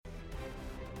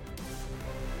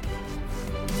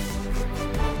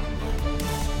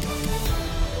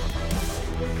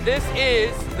This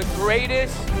is the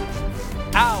greatest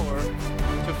hour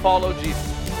to follow Jesus.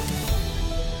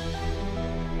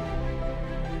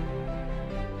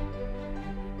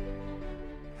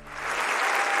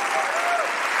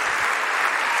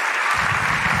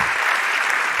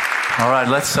 All right,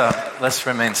 let's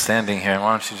remain standing here.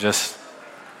 Why don't you just,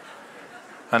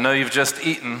 I know you've just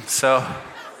eaten, so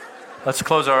let's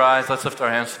close our eyes, let's lift our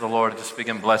hands to the Lord and just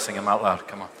begin blessing Him out loud.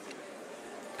 Come on.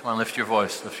 Come on, lift your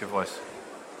voice, lift your voice.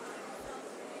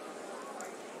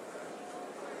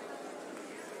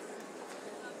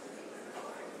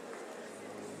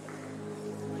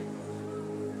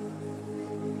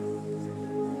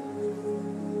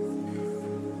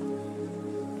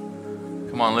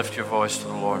 Come on, lift your voice to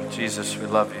the Lord. Jesus, we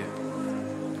love you.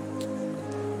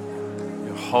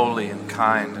 You're holy and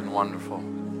kind and wonderful.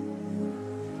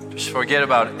 Just forget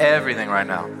about everything right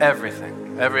now.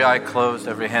 Everything. Every eye closed,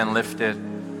 every hand lifted.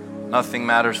 Nothing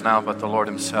matters now but the Lord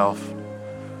Himself.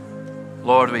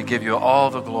 Lord, we give you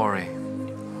all the glory,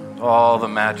 all the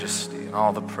majesty, and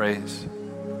all the praise.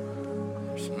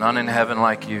 There's none in heaven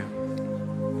like you.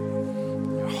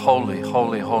 You're holy,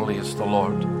 holy, holy is the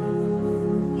Lord.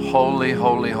 Holy,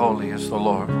 holy, holy is the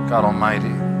Lord, God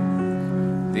Almighty.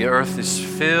 The earth is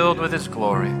filled with His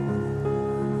glory.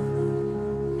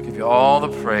 I give you all the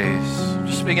praise.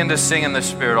 Just begin to sing in the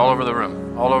Spirit all over the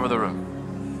room, all over the room.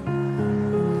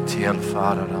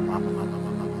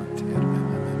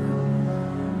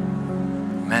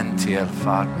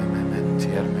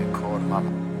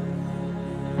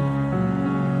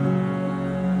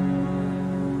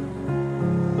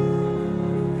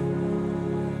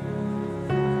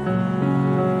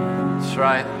 That's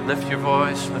right. Lift your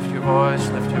voice, lift your voice,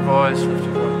 lift your voice, lift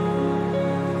your voice.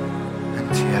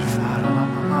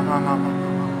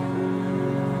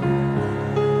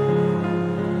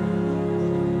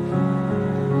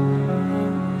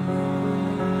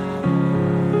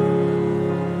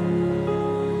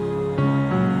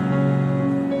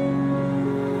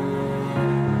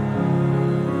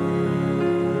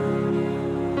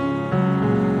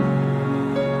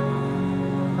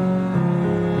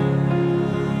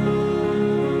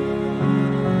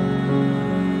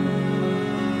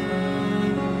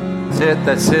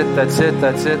 That's it, that's it,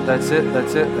 that's it, that's it,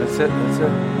 that's it, that's it, that's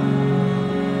it.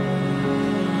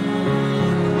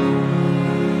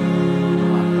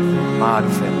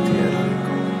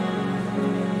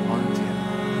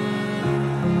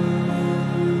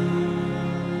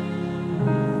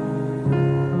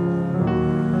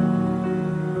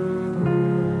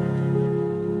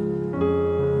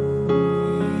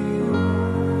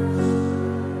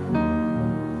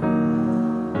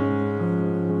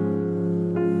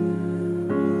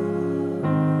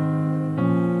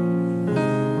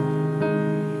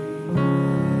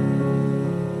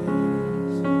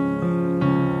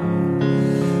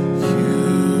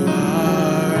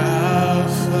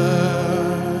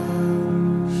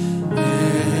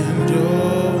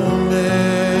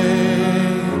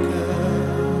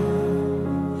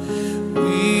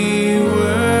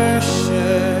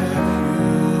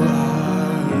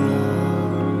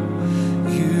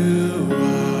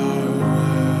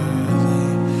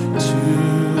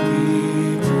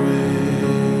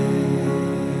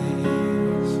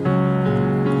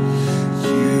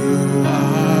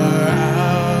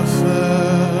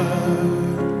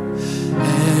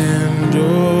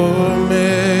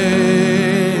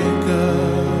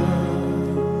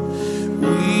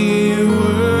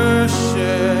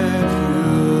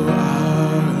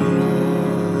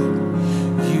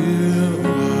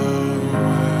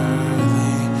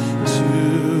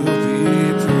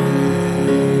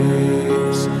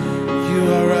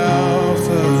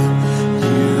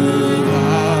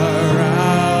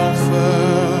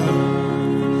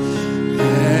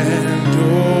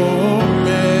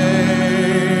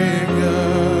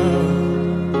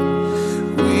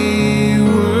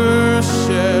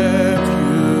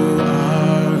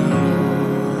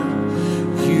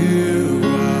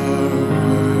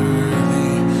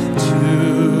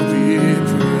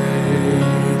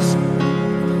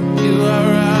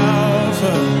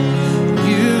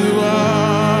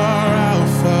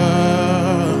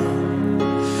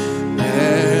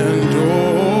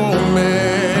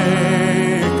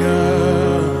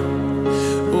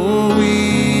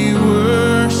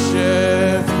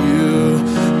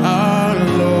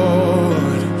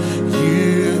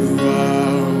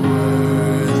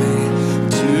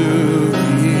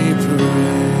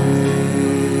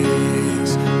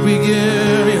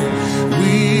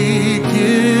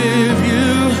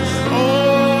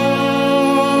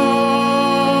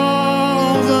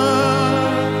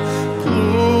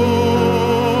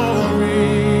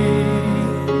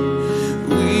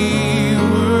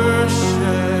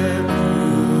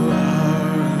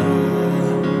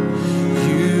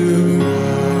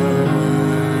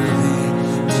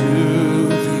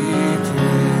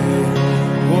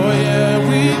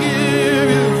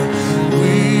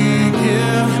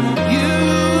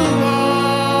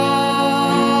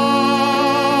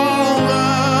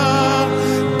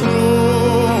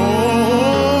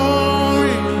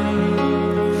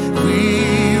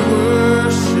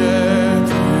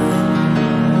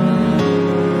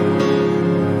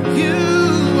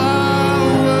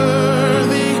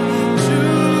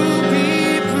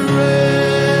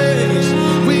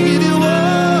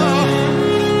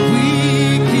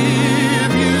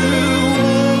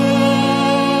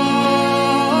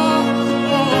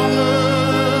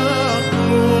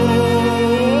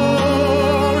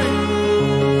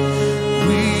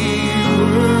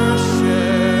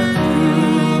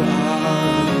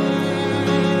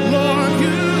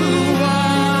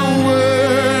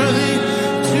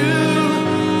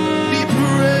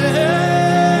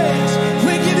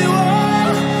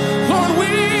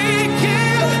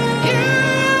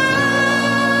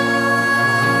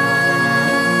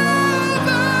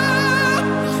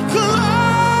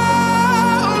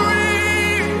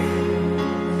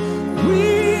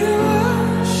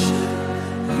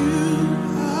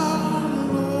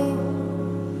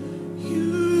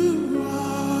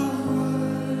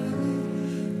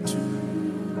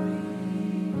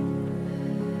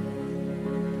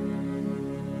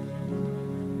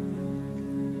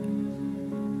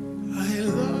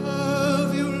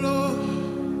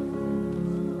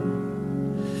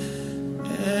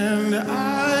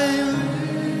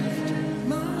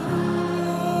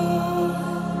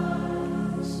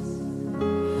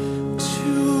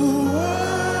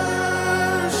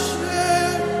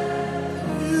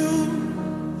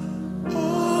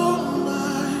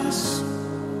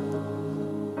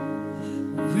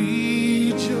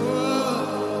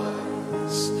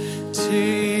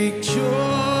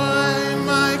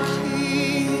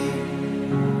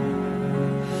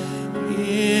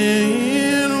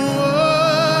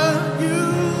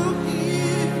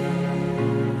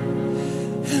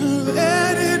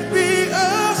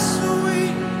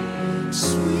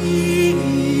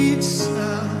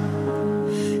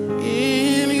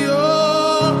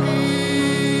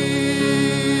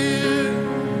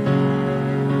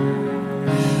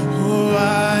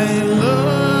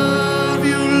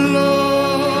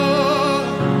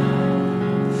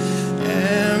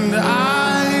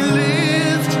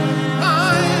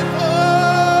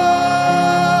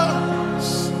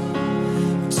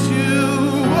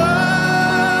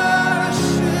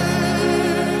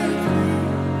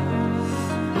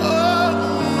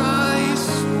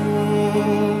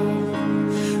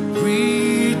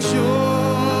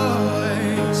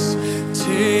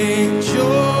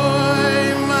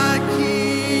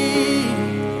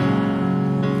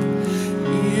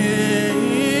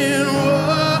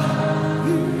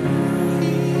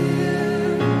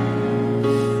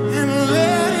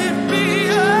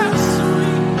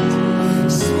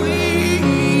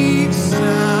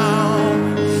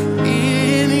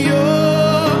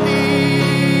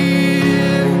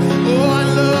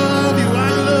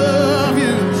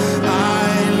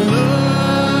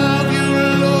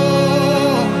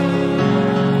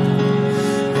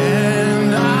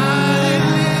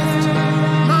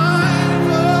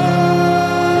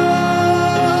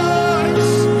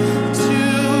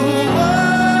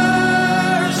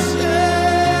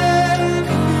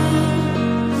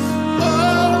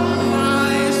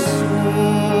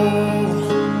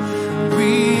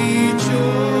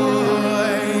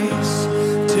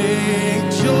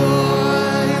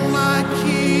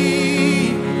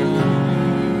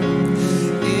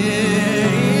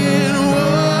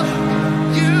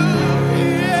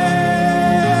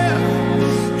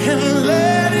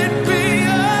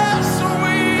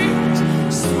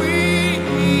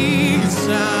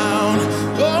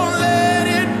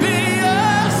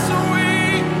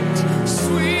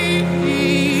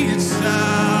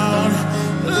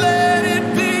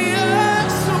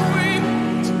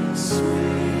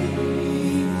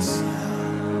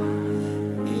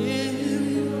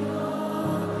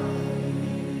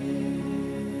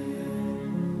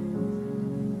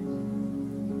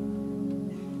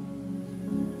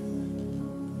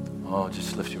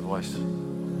 voice.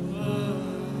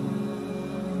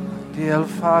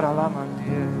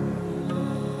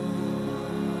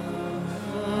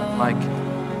 And like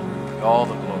all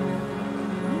the glory.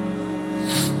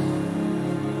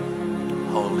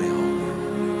 Holy, holy,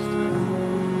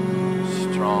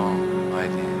 strong,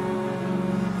 mighty,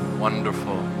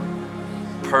 wonderful,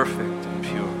 perfect and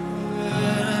pure.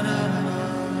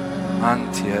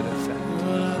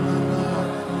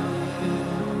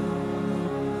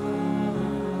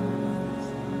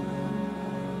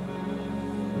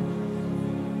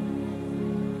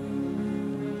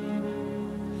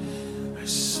 I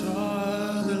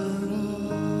saw the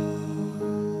Lord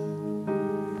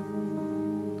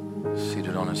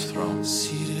Seated on his throne.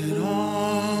 seated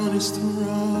on his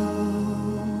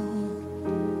throne.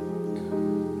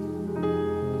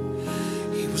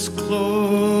 He was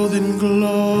clothed in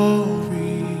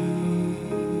glory,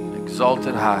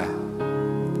 Exalted high.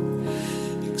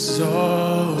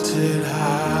 exalted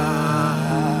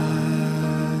high,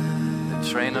 The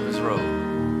train of his robe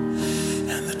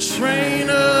and the train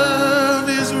of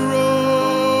his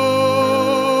robe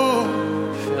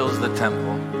fills the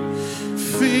temple.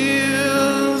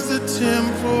 fills the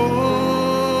temple,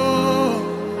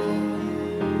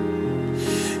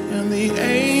 and the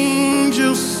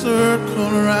angels circle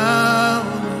around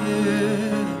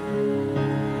him,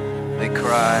 They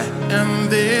cry, and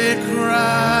they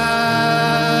cry,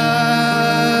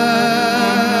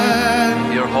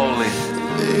 "You're holy,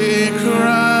 they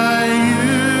cry,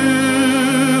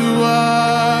 you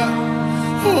are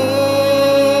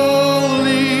holy,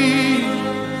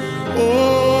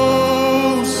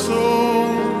 oh so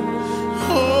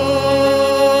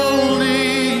holy,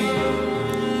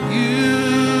 you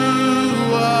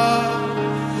are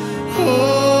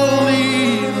holy,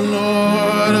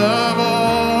 Lord of all.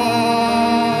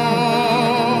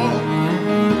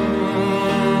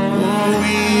 Oh,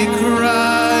 we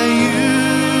cry, you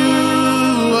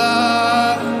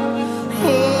are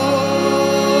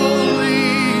holy,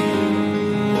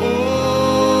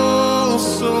 oh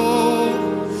so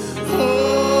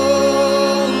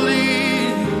holy,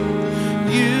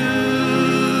 you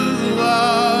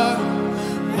are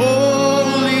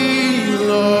holy,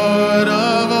 Lord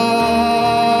of all.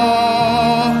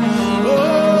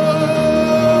 Oh,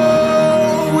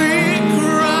 we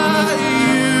cry,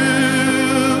 you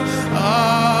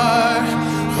are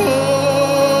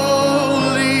holy,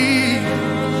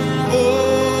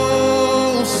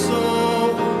 oh so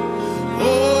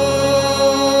holy,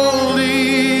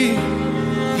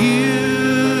 you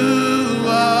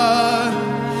are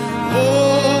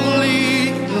holy,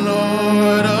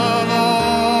 Lord of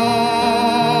all.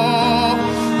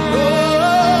 Oh,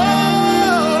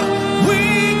 we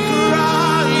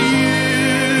cry, you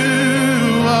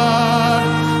are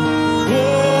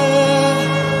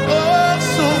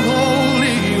so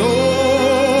holy,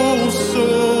 oh so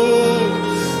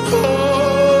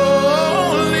holy,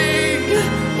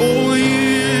 oh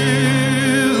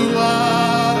you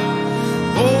are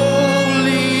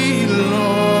holy,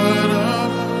 Lord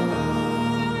of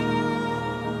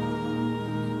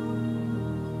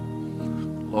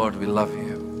Lord, we love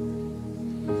you."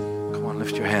 Come on,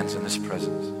 lift your hands in His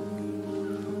presence.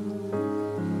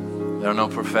 There are no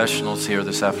professionals here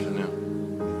this afternoon.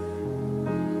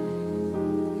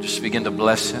 Just begin to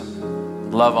bless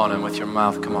Him. Love on Him with your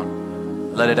mouth. Come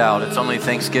on. Let it out. It's only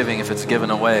Thanksgiving if it's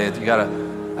given away. You got to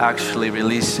actually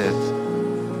release it.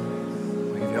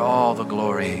 We give you all the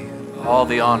glory, all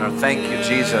the honor. Thank you,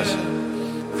 Jesus,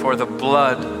 for the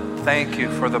blood. Thank you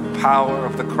for the power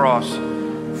of the cross.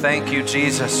 Thank you,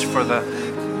 Jesus, for the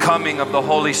coming of the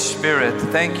Holy Spirit.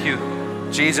 Thank you,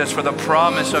 Jesus, for the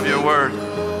promise of your word.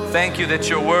 Thank you that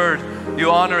your word,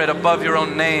 you honor it above your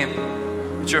own name,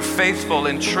 that you're faithful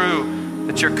and true,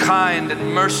 that you're kind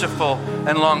and merciful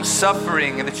and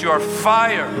long-suffering, and that you are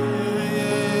fire.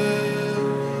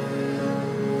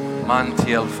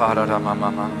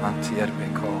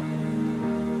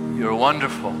 You're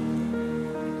wonderful.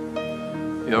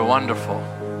 You're wonderful.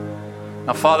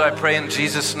 Now, Father, I pray in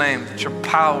Jesus' name that your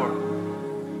power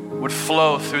would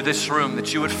flow through this room,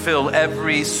 that you would fill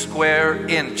every square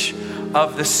inch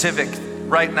of the Civic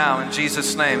right now in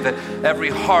Jesus' name, that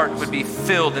every heart would be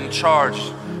filled and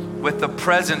charged with the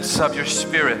presence of your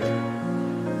Spirit,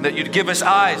 that you'd give us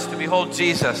eyes to behold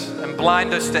Jesus and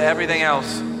blind us to everything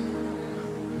else,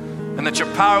 and that your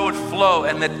power would flow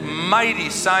and that mighty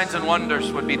signs and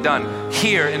wonders would be done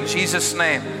here in Jesus'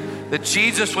 name, that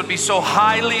Jesus would be so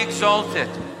highly exalted.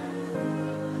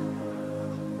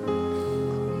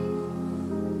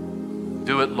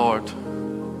 Do it, Lord.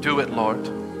 Do it, Lord.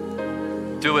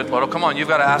 Do it, Lord. Oh, come on, you've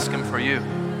got to ask Him for you.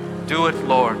 Do it,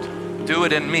 Lord. Do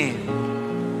it in me.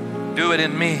 Do it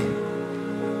in me.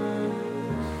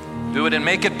 Do it and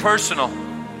make it personal.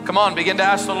 Come on, begin to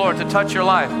ask the Lord to touch your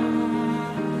life.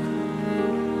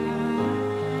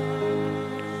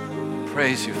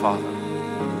 Praise you, Father.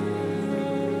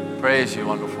 Praise you,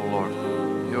 wonderful Lord.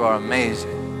 You are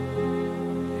amazing.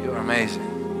 You are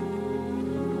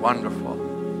amazing. Wonderful.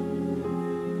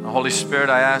 Holy Spirit,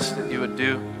 I ask that you would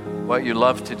do what you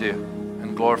love to do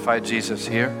and glorify Jesus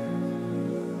here.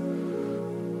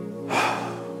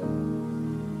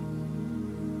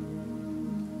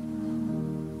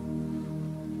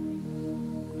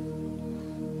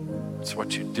 It's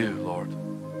what you do, Lord.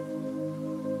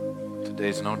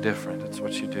 Today's no different. It's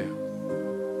what you do.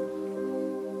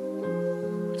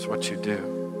 It's what you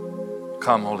do.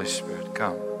 Come, Holy Spirit,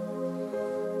 come.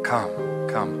 Come,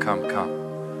 come, come, come.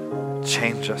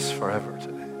 Change us forever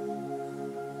today.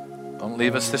 Don't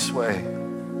leave us this way.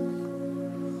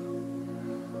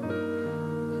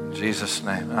 In Jesus'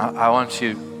 name. I want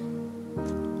you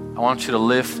to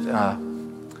lift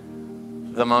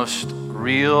the most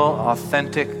real,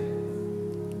 authentic,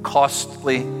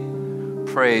 costly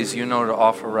praise you know to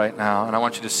offer right now. And I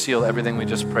want you to seal everything we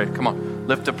just prayed. Come on,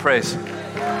 lift a praise. Lift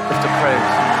a praise.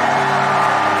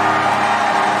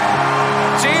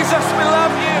 Jesus, we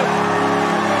love you.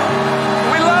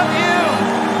 We love you.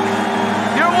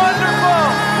 You're wonderful.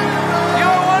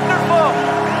 You're wonderful.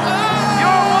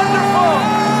 You're wonderful.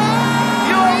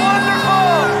 You are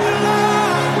wonderful.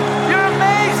 You're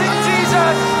amazing,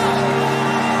 Jesus.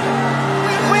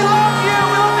 We love you.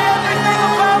 We love everything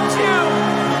about you.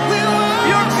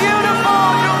 You're beautiful.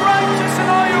 You're righteous in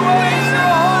all your ways.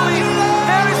 You're holy.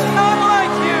 There is none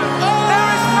like you. There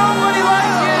is nobody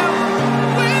like you.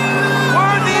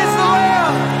 Worthy is the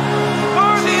Lamb.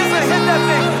 Worthy is the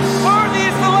Hidden. Worthy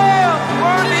is the Lamb.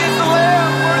 Worthy is the Lamb.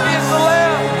 Worthy is the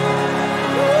Lamb.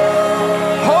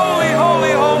 Holy,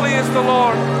 holy, holy is the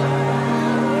Lord.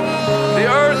 The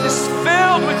earth is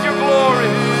filled with your glory.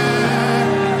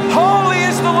 Holy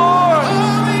is the Lord.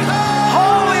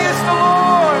 Holy is the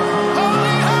Lord.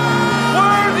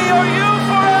 Worthy are you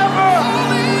forever.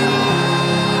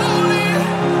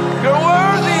 You're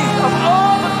worthy of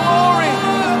all the glory,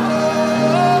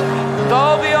 and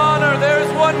all the honor. There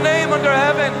is one name under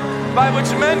heaven by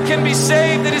which men can be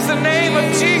saved. It is the name of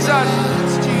Jesus.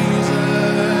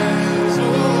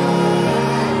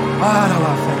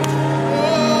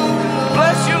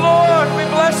 Bless you, Lord. We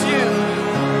bless you.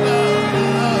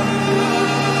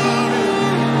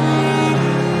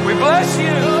 We bless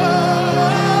you.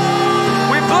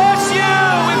 We bless you.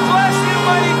 We bless you,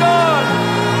 mighty God.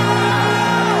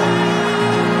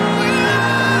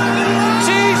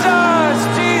 Jesus,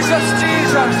 Jesus,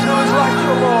 Jesus, who is like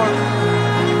the Lord.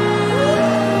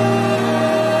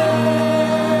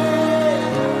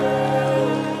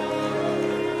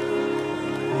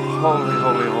 Holy,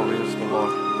 holy, holy is the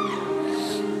Lord.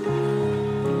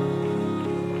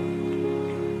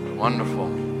 Wonderful.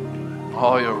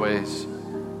 All your ways.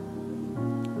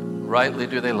 Rightly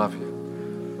do they love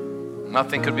you.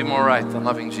 Nothing could be more right than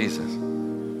loving Jesus.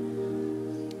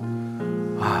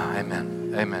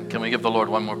 Amen. Amen. Can we give the Lord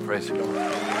one more praise? Bless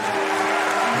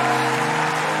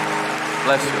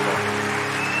you, Lord.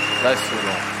 Bless you,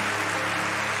 Lord.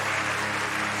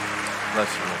 Bless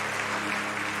you, Lord.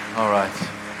 All right.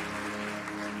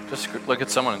 Just look at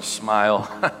someone and smile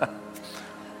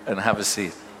and have a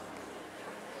seat.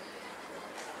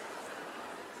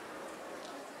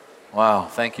 Wow,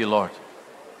 thank you, Lord.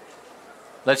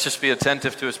 Let's just be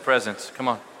attentive to his presence. Come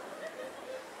on.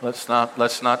 Let's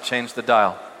not change the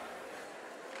dial.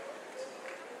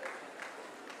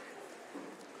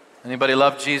 Anybody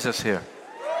love Jesus here?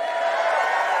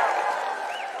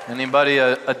 Anybody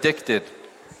addicted?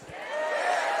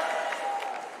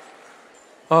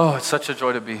 Oh, it's such a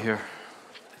joy to be here.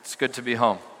 It's good to be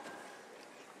home.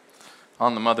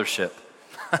 On the mothership.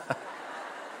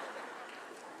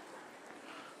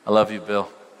 I love you, Bill.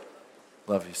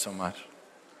 Love you so much.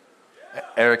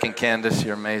 Eric and Candace,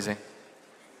 you're amazing.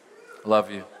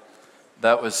 Love you.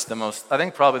 That was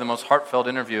probably the most heartfelt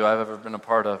interview I've ever been a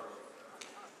part of.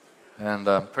 And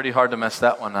pretty hard to mess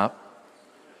that one up.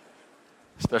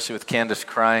 Especially with Candace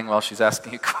crying while she's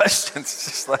asking you questions. It's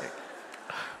just like,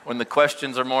 when the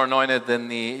questions are more anointed than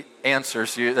the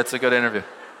answers, that's a good interview.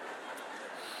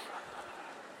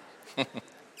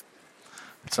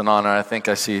 It's an honor. I think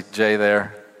I see Jay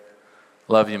there.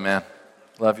 Love you, man.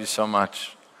 Love you so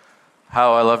much.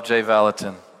 How I love Jay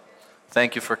Valentin.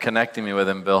 Thank you for connecting me with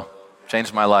him, Bill.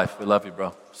 Changed my life. We love you,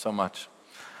 bro, so much.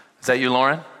 Is that you,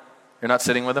 Lauren? You're not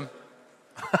sitting with him?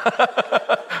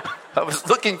 I was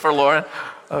looking for Lauren.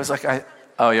 I was like,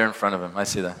 oh, you're in front of him. I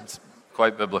see that. It's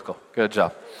quite biblical. Good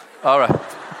job. All right.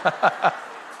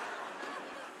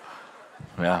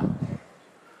 Yeah.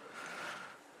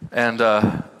 And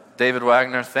David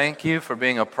Wagner, thank you for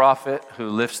being a prophet who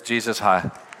lifts Jesus high.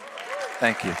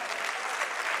 Thank you.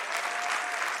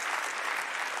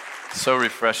 So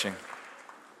refreshing.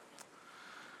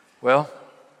 Well,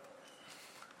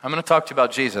 I'm going to talk to you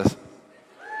about Jesus.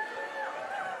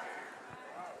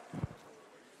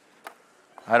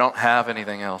 I don't have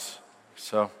anything else.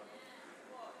 So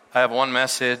I have one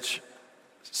message.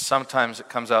 Sometimes it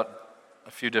comes out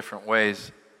a few different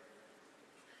ways.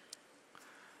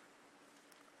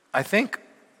 I think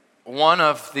one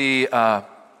of the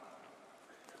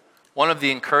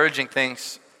encouraging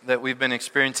things that we've been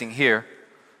experiencing here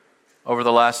over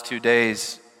the last 2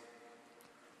 days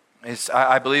is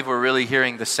I believe we're really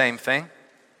hearing the same thing.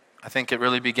 I think it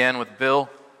really began with Bill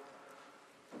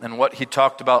and what he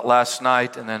talked about last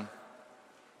night, and then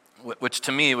which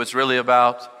to me was really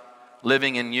about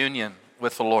living in union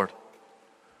with the Lord,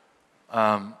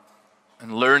 and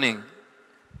learning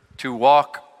to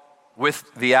walk with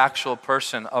the actual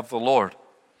person of the Lord.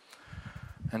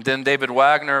 And then David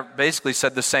Wagner basically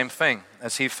said the same thing,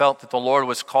 as he felt that the Lord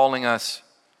was calling us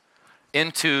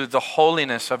into the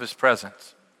holiness of His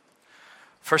presence.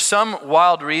 For some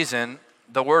wild reason,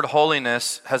 the word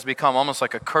holiness has become almost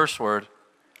like a curse word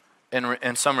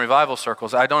in some revival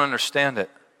circles. I don't understand it.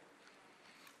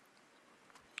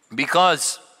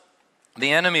 Because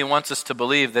the enemy wants us to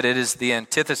believe that it is the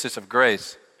antithesis of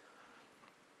grace.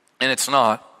 And it's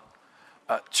not.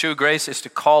 True grace is to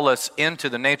call us into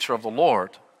the nature of the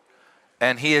Lord,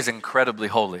 and He is incredibly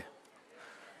holy.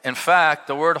 In fact,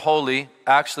 the word holy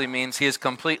actually means He is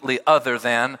completely other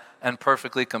than and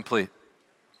perfectly complete.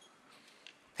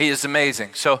 He is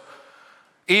amazing. So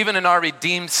even in our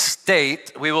redeemed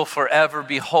state, we will forever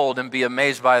behold and be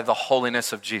amazed by the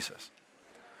holiness of Jesus.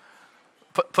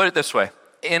 Put it this way.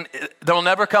 There will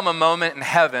never come a moment in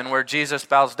heaven where Jesus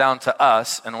bows down to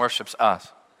us and worships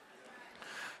us.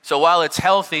 So while it's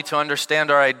healthy to understand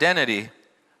our identity,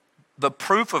 the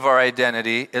proof of our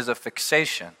identity is a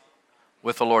fixation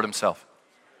with the Lord Himself.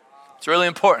 It's really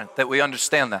important that we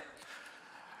understand that.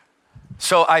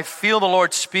 So I feel the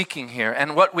Lord speaking here,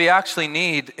 and what we actually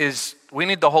need is, we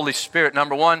need the Holy Spirit,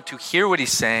 number one, to hear what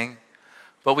He's saying,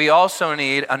 but we also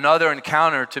need another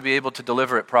encounter to be able to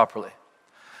deliver it properly.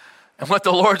 And what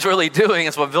the Lord's really doing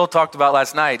is what Bill talked about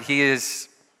last night. He is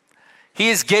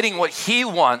getting what He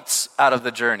wants out of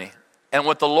the journey, and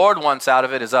what the Lord wants out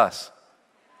of it is us.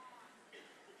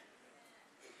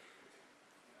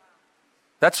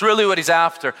 That's really what He's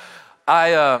after.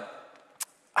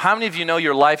 How many of you know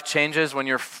your life changes when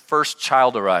your first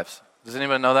child arrives? Does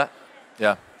anybody know that?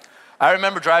 Yeah. I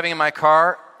remember driving in my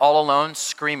car all alone,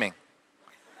 screaming.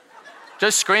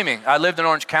 Just screaming. I lived in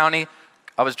Orange County.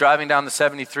 I was driving down the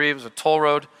 73. It was a toll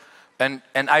road. And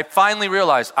I finally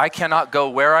realized I cannot go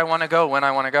where I want to go when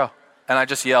I want to go. And I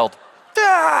just yelled,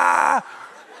 "Ah!"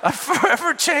 I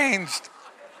forever changed.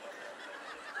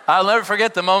 I'll never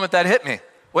forget the moment that hit me.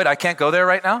 Wait, I can't go there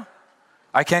right now?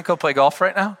 I can't go play golf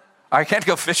right now? I can't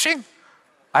go fishing?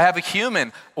 I have a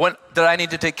human that I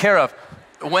need to take care of.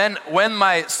 When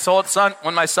my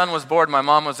son was born, my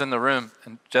mom was in the room,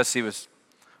 and Jesse was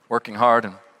working hard,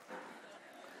 and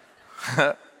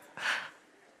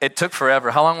it took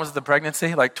forever. How long was the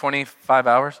pregnancy? Like 25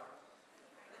 hours?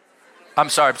 I'm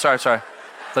sorry.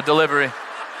 The delivery,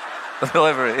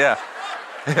 yeah.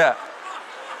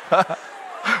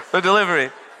 The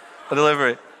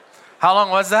delivery. How long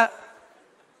was that?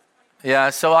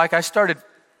 Yeah, so like I started,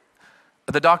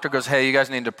 the doctor goes, "Hey, you guys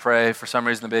need to pray. For some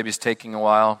reason, the baby's taking a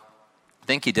while." I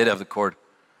think he did have the cord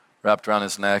wrapped around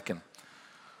his neck. And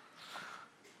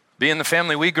being the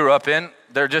family we grew up in,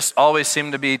 there just always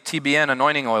seemed to be TBN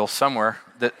anointing oil somewhere.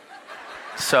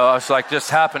 So I was like, just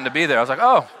happened to be there. I was like,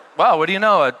 oh, wow, what do you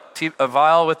know? A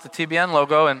vial with the TBN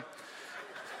logo, and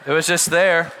it was just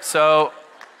there. So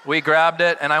we grabbed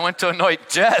it, and I went to anoint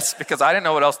Jess because I didn't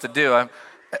know what else to do.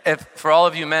 If for all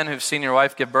of you men who've seen your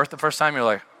wife give birth the first time, you're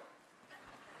like,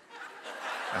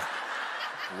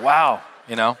 wow,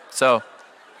 So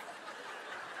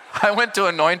I went to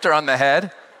anoint her on the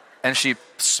head, and she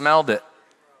smelled it.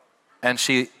 And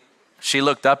she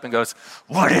looked up and goes,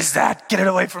 "What is that? Get it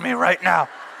away from me right now."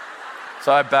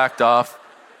 So I backed off.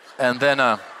 And then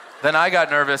I got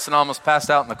nervous and almost passed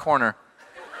out in the corner.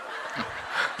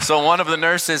 So one of the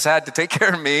nurses had to take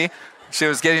care of me. She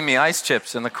was getting me ice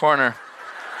chips in the corner.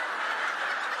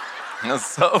 It was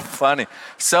so funny.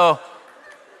 So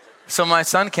my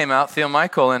son came out, Theo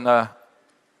Michael, and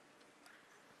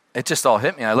it just all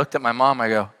hit me. I looked at my mom. I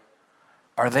go,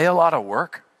 "Are they a lot of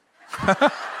work?"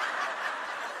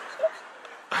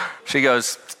 She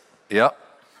goes, "Yep,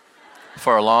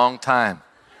 for a long time."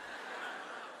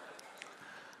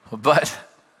 But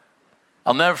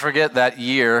I'll never forget that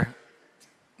year,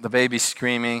 the baby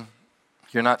screaming,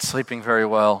 you're not sleeping very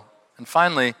well. And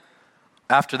finally,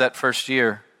 after that first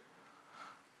year,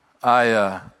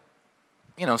 I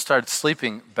started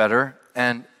sleeping better,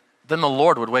 and then the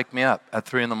Lord would wake me up at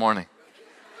 3 a.m.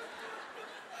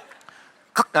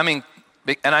 I mean,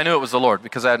 and I knew it was the Lord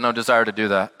because I had no desire to do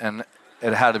that, and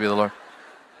it had to be the Lord.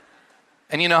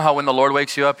 And you know how when the Lord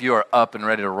wakes you up, you are up and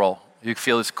ready to roll. You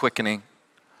feel this quickening.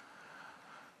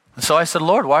 And so I said,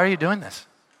 Lord, why are you doing this?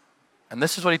 And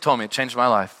this is what he told me. It changed my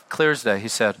life. Clear as day. He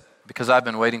said, because I've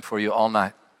been waiting for you all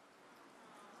night.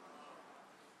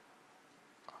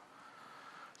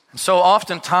 And so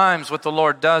oftentimes what the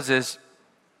Lord does is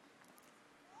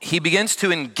he begins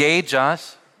to engage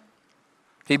us.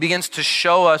 He begins to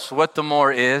show us what the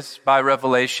more is by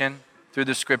revelation through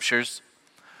the scriptures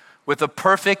with a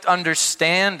perfect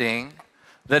understanding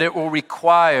that it will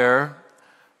require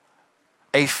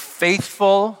a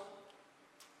faithful,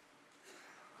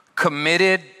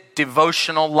 committed,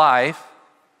 devotional life.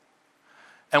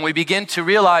 And we begin to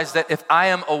realize that if I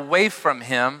am away from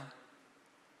him,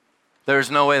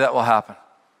 there's no way that will happen.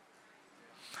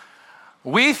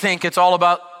 We think it's all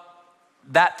about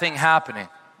that thing happening.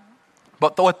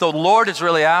 But what the Lord is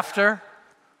really after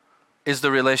is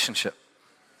the relationship.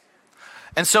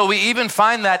 And so we even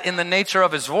find that in the nature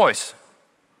of his voice.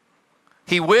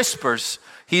 He whispers.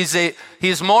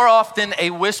 He's more often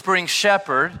a whispering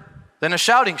shepherd than a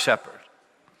shouting shepherd.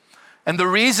 And the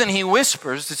reason he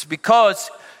whispers is because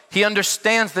he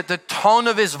understands that the tone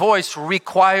of his voice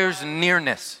requires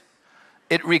nearness.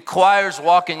 It requires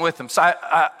walking with him. So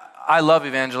I love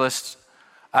evangelists.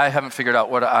 I haven't figured out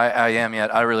what I am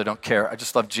yet. I really don't care. I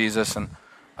just love Jesus, and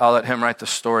I'll let him write the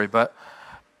story. But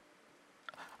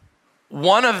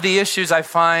one of the issues I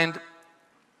find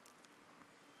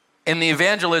in the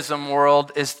evangelism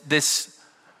world is this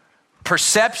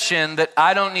perception that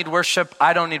I don't need worship,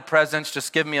 I don't need presence,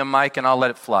 just give me a mic and I'll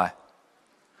let it fly.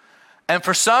 And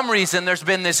for some reason, there's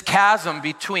been this chasm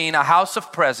between a house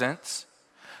of presence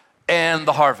and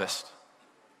the harvest.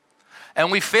 And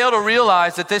we fail to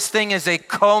realize that this thing is a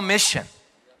commission.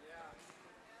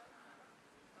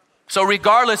 So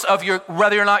regardless of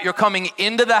whether or not you're coming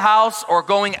into the house or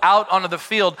going out onto the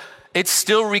field, it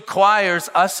still requires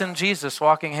us and Jesus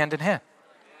walking hand in hand.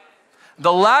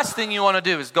 The last thing you want to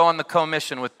do is go on the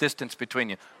commission with distance between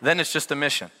you. Then it's just a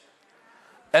mission.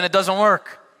 And it doesn't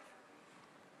work.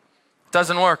 It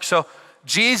doesn't work. So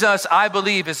Jesus, I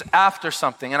believe, is after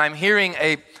something. And I'm hearing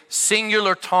a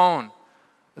singular tone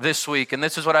this week. And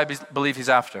this is what I believe he's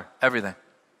after. Everything.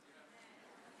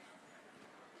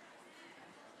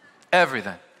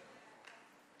 Everything.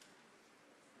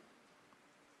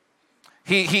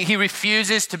 He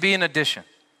refuses to be an addition.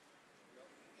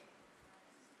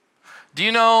 Do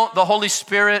you know the Holy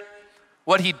Spirit,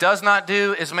 what he does not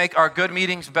do is make our good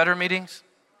meetings better meetings?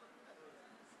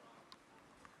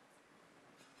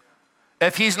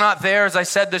 If he's not there, as I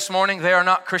said this morning, they are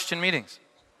not Christian meetings.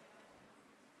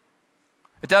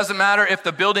 It doesn't matter if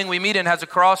the building we meet in has a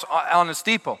cross on the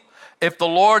steeple. If the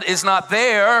Lord is not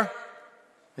there,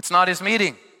 it's not his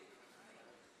meeting.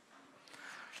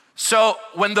 So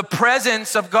when the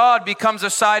presence of God becomes a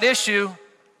side issue,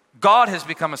 God has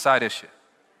become a side issue.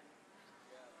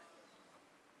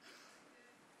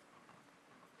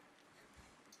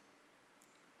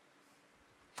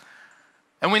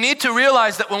 And we need to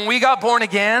realize that when we got born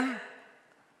again,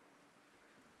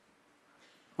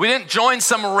 we didn't join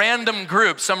some random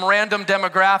group, some random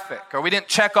demographic, or we didn't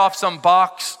check off some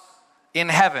box in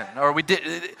heaven, or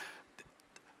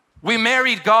we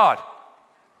married God.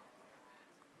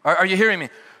 Are you hearing me?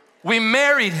 We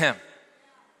married him.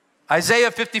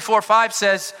 Isaiah 54:5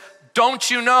 says, don't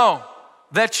you know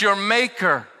that your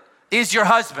maker is your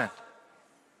husband?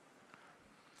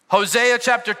 Hosea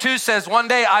chapter 2 says, one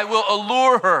day I will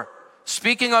allure her,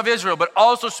 speaking of Israel, but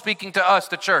also speaking to us,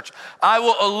 the church. I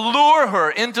will allure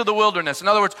her into the wilderness. In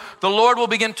other words, the Lord will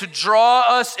begin to draw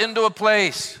us into a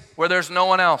place where there's no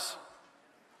one else.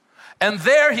 And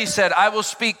there, he said, I will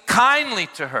speak kindly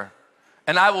to her,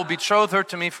 and I will betroth her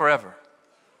to me forever.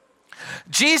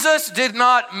 Jesus did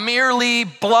not merely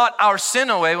blot our sin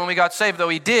away when we got saved, though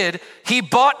he did. He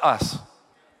bought us.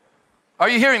 Are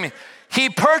you hearing me? He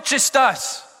purchased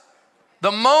us.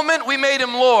 The moment we made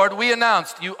him Lord, we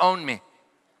announced, you own me.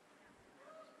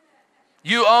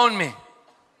 You own me.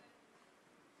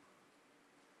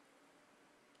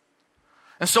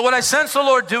 And so what I sense the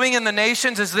Lord doing in the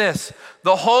nations is this.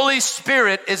 The Holy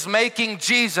Spirit is making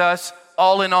Jesus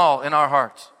all in our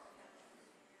hearts.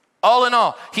 All in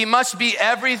all. He must be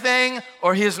everything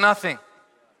or he is nothing.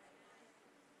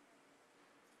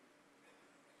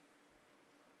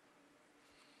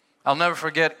 I'll never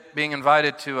forget being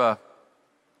invited to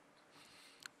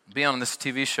be on this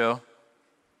TV show.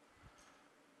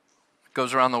 It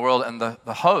goes around the world, and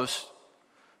the host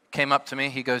came up to me.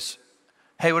 He goes,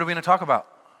 "Hey, what are we going to talk about?"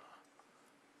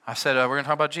 I said, "We're going to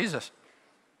talk about Jesus."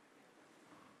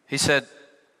 He said,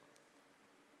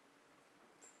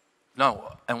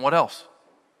 "No, and what else?"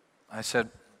 I said,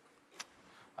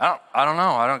 I don't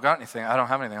know. I don't got anything. I don't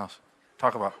have anything else to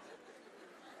talk about.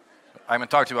 I'm going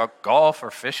to talk to you about golf or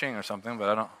fishing or something, but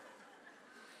I don't.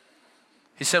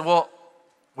 He said, "Well,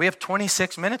 we have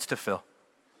 26 minutes to fill."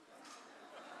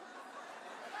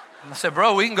 And I said,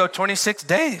 "Bro, we can go 26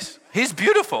 days. He's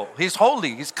beautiful. He's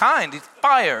holy. He's kind. He's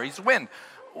fire. He's wind.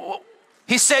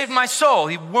 He saved my soul.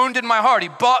 He wounded my heart. He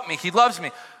bought me. He loves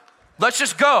me. Let's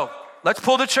just go. Let's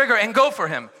pull the trigger and go for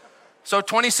him." So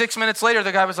 26 minutes later,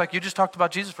 the guy was like, "You just talked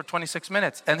about Jesus for 26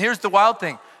 minutes. And here's the wild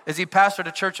thing, is he pastored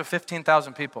a church of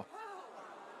 15,000 people.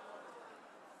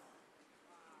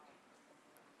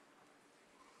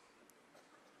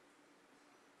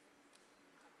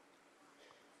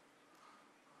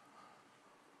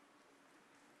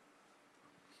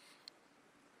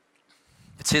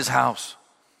 It's his house.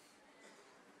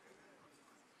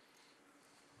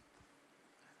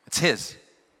 It's his.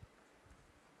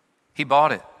 He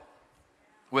bought it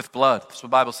with blood. That's what the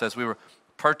Bible says. We were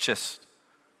purchased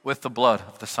with the blood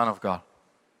of the Son of God.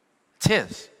 It's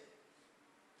his.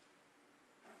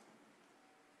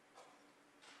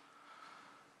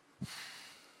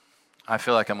 I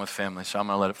feel like I'm with family, so I'm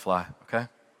going to let it fly, okay?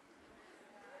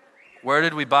 Where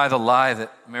did we buy the lie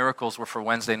that miracles were for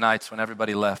Wednesday nights when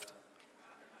everybody left?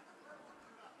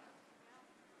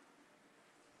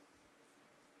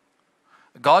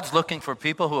 God's looking for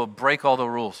people who will break all the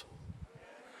rules.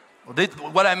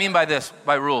 What I mean by this,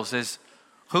 by rules, is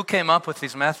who came up with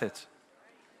these methods?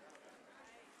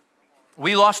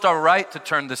 We lost our right to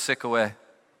turn the sick away.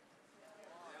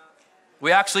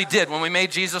 We actually did. When we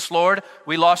made Jesus Lord,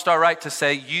 we lost our right to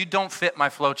say, "You don't fit my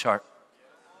flow chart."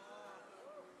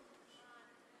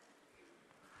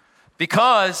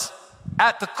 Because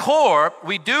at the core,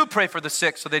 we do pray for the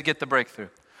sick so they'd get the breakthrough.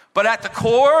 But at the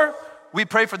core, we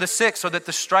pray for the sick so that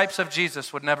the stripes of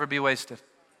Jesus would never be wasted.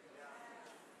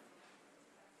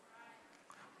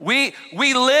 We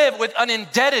live with an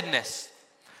indebtedness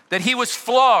that he was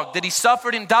flogged, that he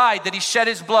suffered and died, that he shed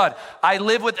his blood. I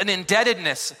live with an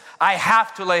indebtedness. I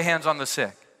have to lay hands on the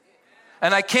sick.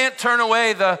 And I can't turn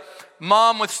away the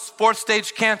mom with 4th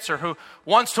stage cancer who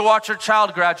wants to watch her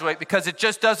child graduate because it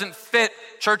just doesn't fit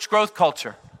church growth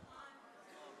culture.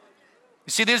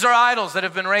 You see, these are idols that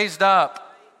have been raised up.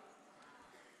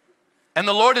 And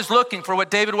the Lord is looking for what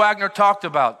David Wagner talked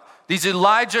about. These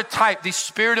Elijah type, these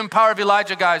spirit and power of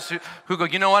Elijah guys who go,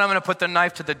 "You know what, I'm going to put the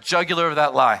knife to the jugular of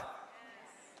that lie."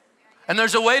 And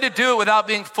there's a way to do it without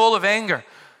being full of anger.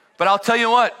 But I'll tell you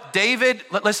what, David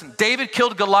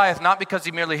killed Goliath not because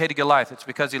he merely hated Goliath. It's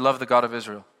because he loved the God of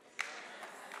Israel.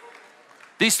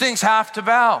 These things have to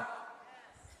bow.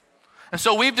 And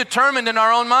so we've determined in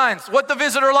our own minds what the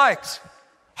visitor likes.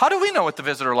 How do we know what the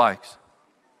visitor likes?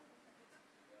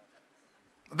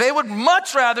 They would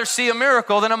much rather see a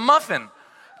miracle than a muffin.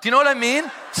 Do you know what I mean?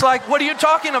 It's like, what are you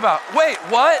talking about? Wait,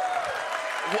 what?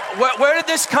 Where did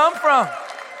this come from?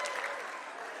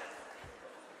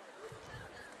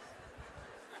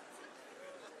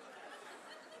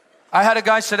 I had a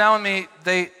guy sit down with me.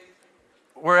 They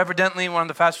were evidently one of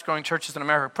the fastest growing churches in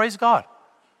America. Praise God.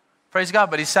 Praise God.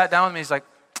 But he sat down with me. He's like,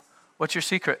 "What's your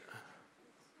secret?"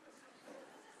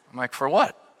 I'm like, "For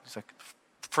what?" He's like,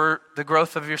 "For the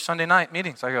growth of your Sunday night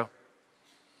meetings." I go,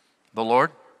 "The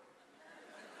Lord?"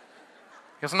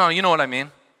 He goes, "No, you know what I mean."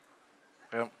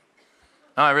 I go,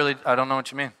 "No, I don't know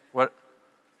what you mean." "What?"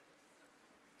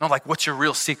 "No, like, what's your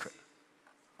real secret?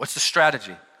 What's the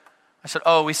strategy?" I said,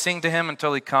 "Oh, we sing to him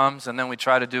until he comes, and then we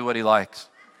try to do what he likes."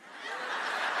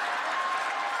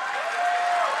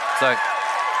 It's like,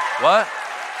 what?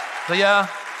 So yeah,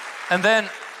 and then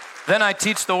I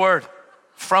teach the word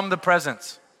from the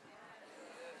presence.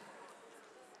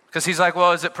 Because he's like,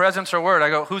 "Well, is it presence or word?" I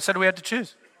go, "Who said we had to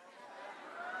choose?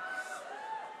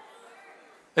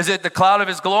 Is it the cloud of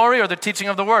his glory or the teaching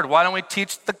of the word? Why don't we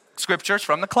teach the scriptures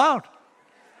from the cloud?"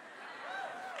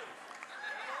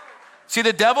 See,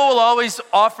 the devil will always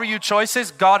offer you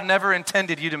choices God never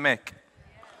intended you to make.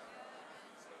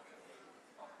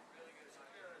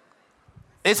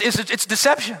 It's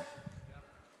deception.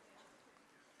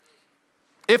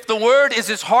 If the word is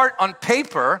his heart on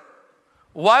paper,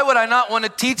 why would I not want to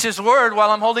teach his word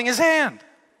while I'm holding his hand?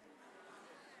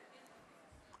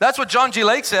 That's what John G.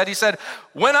 Lake said. He said,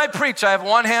 "When I preach, I have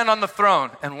one hand on the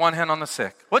throne and one hand on the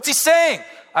sick." What's he saying?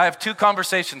 I have two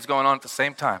conversations going on at the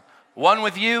same time. One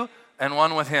with you and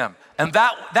one with him. And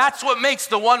that's what makes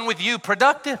the one with you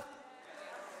productive.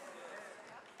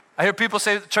 I hear people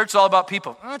say the church is all about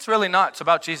people. No, it's really not. It's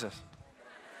about Jesus.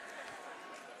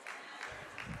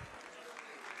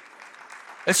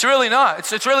 It's really not.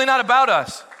 It's really not about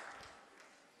us.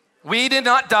 We did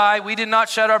not die, we did not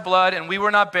shed our blood, and we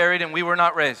were not buried, and we were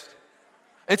not raised.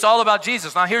 It's all about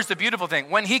Jesus. Now here's the beautiful thing.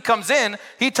 When he comes in,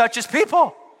 he touches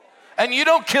people. And you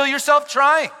don't kill yourself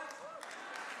trying.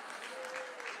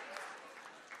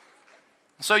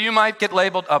 So you might get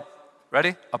labeled a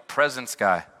presence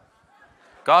guy.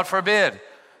 God forbid.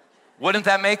 Wouldn't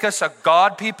that make us a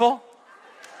God people?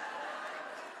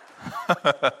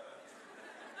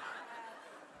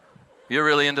 You're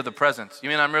really into the presence. You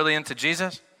mean I'm really into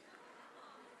Jesus?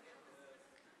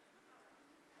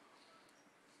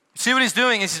 See what he's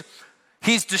doing is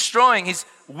he's destroying, he's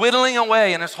whittling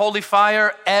away in his holy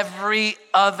fire every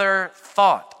other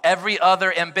thought, every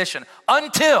other ambition,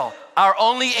 until our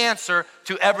only answer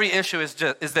to every issue is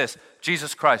this: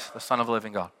 Jesus Christ, the Son of the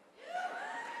living God.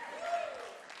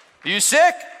 Are you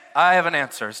sick? I have an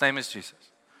answer. His name is Jesus.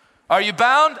 Are you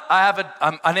bound? I have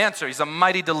an answer. He's a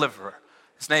mighty deliverer.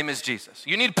 His name is Jesus.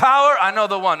 You need power? I know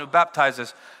the one who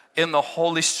baptizes in the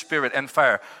Holy Spirit and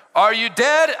fire. Are you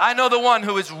dead? I know the one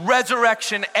who is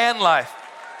resurrection and life.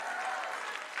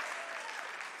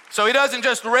 So he doesn't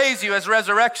just raise you as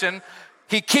resurrection,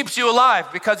 he keeps you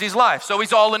alive because he's life. So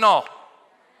he's all in all.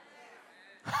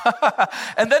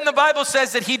 And then the Bible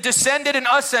says that he descended and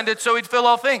ascended so he'd fill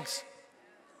all things.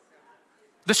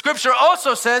 The scripture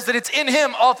also says that it's in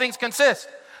him all things consist.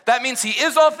 That means he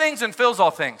is all things and fills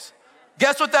all things.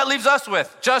 Guess what that leaves us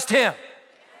with? Just him.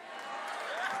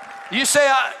 You say,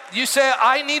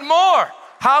 I need more.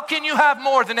 How can you have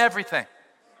more than everything?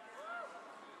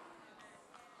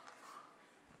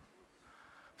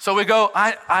 So we go,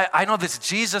 I know this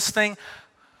Jesus thing.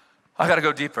 I got to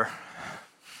go deeper.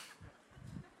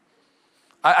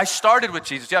 I started with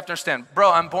Jesus. You have to understand,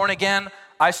 bro, I'm born again.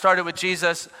 I started with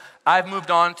Jesus. I've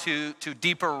moved on to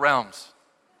deeper realms.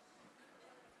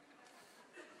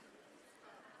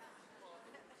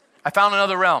 I found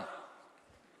another realm.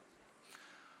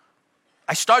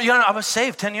 I was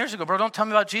saved 10 years ago, bro. Don't tell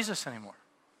me about Jesus anymore.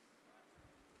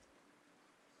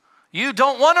 You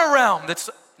don't want a realm that's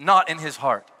not in his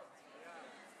heart.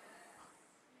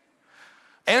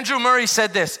 Andrew Murray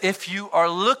said this: if you are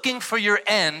looking for your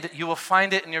end, you will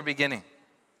find it in your beginning.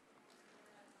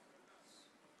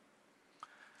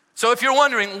 So if you're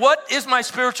wondering, what is my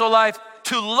spiritual life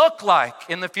to look like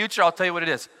in the future? I'll tell you what it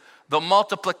is. The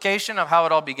multiplication of how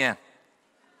it all began.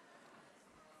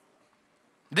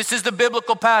 This is the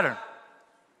biblical pattern.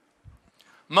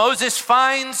 Moses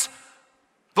finds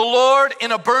the Lord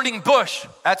in a burning bush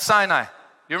at Sinai.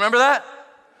 You remember that?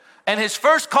 And his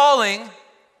first calling,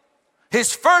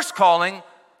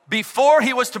 before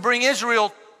he was to bring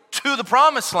Israel to the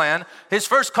promised land, his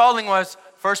first calling was,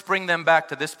 first bring them back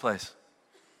to this place.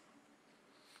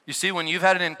 You see, when you've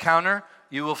had an encounter,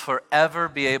 you will forever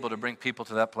be able to bring people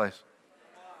to that place.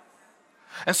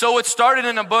 And so it started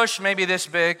in a bush maybe this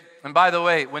big. And by the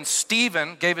way, when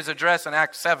Stephen gave his address in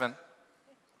Acts 7,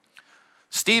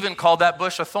 Stephen called that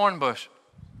bush a thorn bush.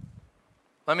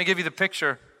 Let me give you the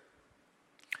picture.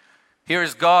 Here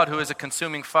is God, who is a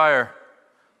consuming fire,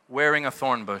 wearing a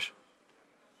thorn bush.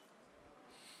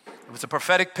 It was a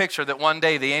prophetic picture that one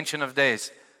day, the Ancient of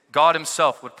Days, God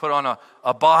himself would put on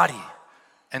a body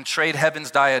and trade heaven's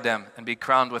diadem and be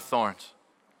crowned with thorns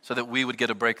so that we would get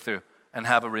a breakthrough and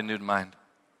have a renewed mind.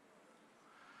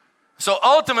 So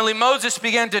ultimately, Moses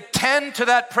began to tend to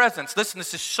that presence. Listen,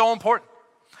 this is so important.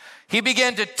 He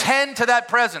began to tend to that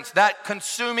presence, that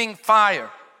consuming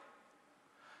fire.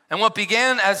 And what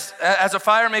began as a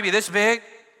fire maybe this big,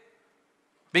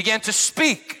 began to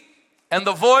speak. And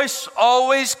the voice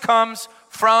always comes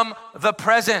from the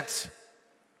presence.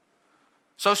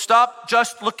 So stop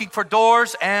just looking for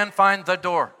doors and find the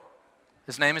door.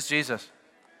 His name is Jesus.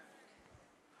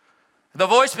 The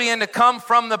voice began to come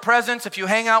from the presence. If you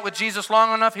hang out with Jesus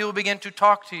long enough, he will begin to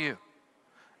talk to you.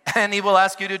 And he will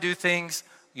ask you to do things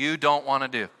you don't want to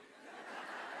do.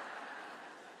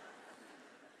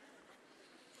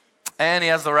 And he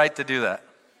has the right to do that.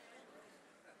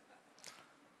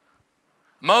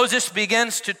 Moses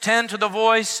begins to tend to the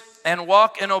voice and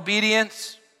walk in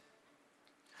obedience.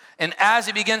 And as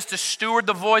he begins to steward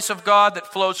the voice of God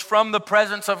that flows from the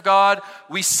presence of God,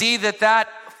 we see that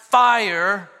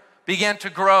fire began to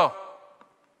grow.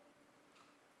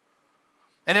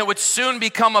 And it would soon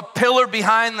become a pillar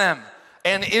behind them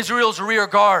and Israel's rear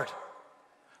guard.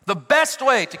 The best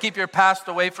way to keep your past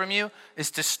away from you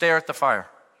is to stare at the fire.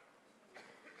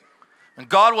 And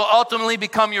God will ultimately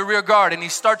become your rear guard, and he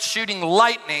starts shooting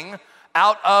lightning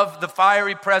out of the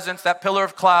fiery presence, that pillar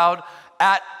of cloud,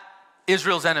 at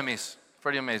Israel's enemies.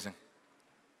 Pretty amazing.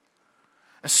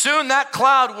 And soon that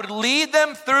cloud would lead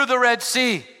them through the Red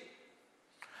Sea.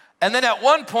 And then at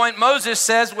one point, Paul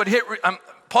says,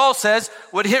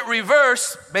 would hit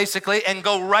reverse, basically, and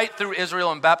go right through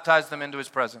Israel and baptize them into his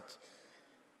presence.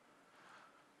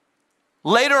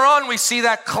 Later on, we see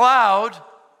that cloud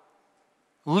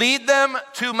lead them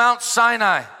to Mount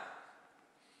Sinai.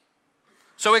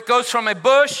 So it goes from a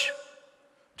bush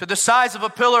to the size of a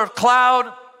pillar of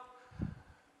cloud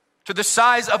to the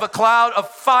size of a cloud of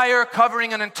fire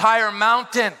covering an entire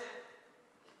mountain.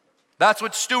 That's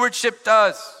what stewardship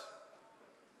does.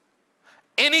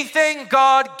 Anything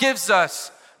God gives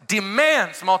us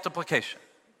demands multiplication,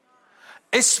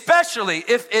 especially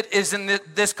if it is in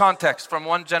this context from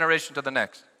one generation to the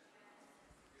next.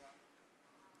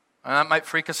 And that might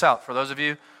freak us out. For those of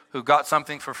you who got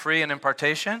something for free in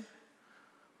impartation,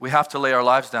 we have to lay our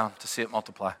lives down to see it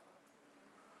multiply.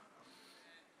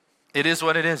 It is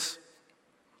what it is.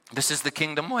 This is the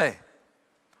kingdom way.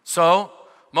 So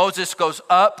Moses goes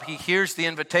up. He hears the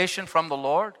invitation from the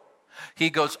Lord. He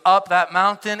goes up that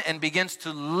mountain and begins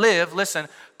to live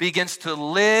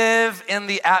in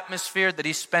the atmosphere that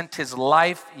he spent his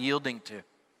life yielding to.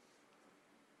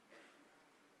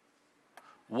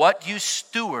 What you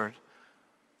steward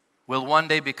will one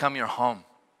day become your home.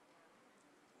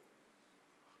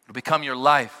 It'll become your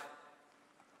life.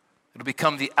 It'll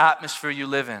become the atmosphere you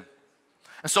live in.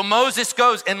 And so Moses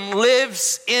goes and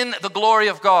lives in the glory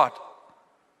of God.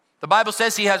 The Bible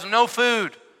says he has no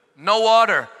food, no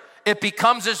water. It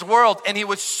becomes his world. And he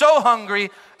was so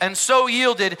hungry and so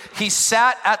yielded, he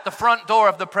sat at the front door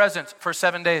of the presence for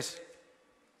 7 days.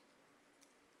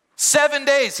 7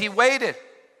 days he waited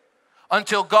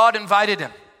until God invited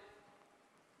him.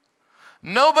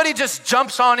 Nobody just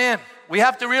jumps on in. We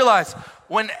have to realize,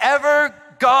 whenever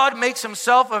God makes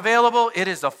himself available, it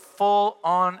is a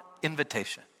full-on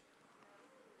invitation.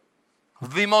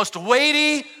 The most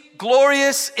weighty,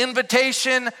 glorious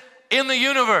invitation in the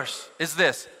universe is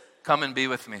this: come and be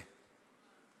with me.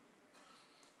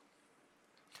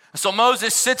 So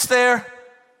Moses sits there.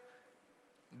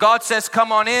 God says,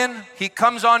 come on in. He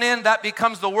comes on in. That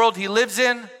becomes the world he lives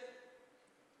in.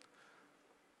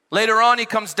 Later on, he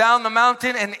comes down the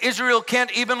mountain and Israel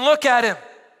can't even look at him.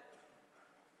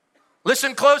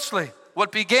 Listen closely.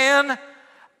 What began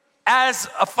as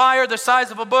a fire the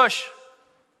size of a bush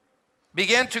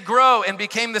began to grow and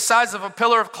became the size of a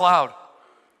pillar of cloud.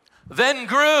 Then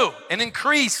grew and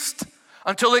increased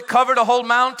until it covered a whole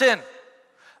mountain.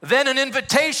 Then an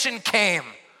invitation came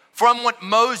from what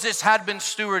Moses had been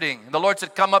stewarding. The Lord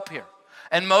said, come up here.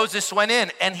 And Moses went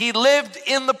in and he lived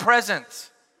in the presence.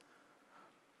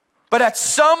 But at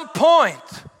some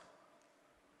point,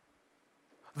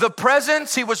 the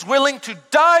presence he was willing to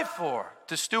die for,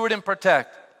 to steward and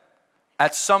protect,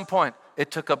 at some point,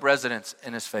 it took up residence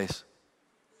in his face.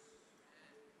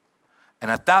 And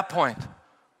at that point,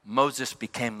 Moses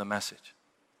became the message.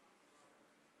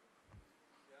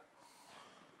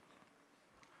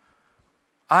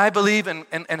 I believe in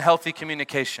healthy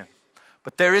communication,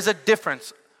 but there is a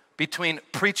difference between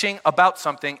preaching about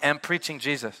something and preaching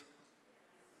Jesus.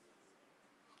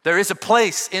 There is a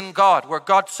place in God where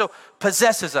God so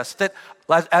possesses us that,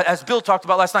 as Bill talked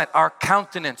about last night, our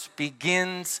countenance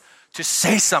begins to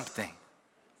say something.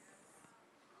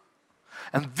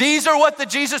 And these are what the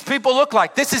Jesus people look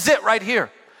like. This is it right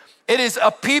here. It is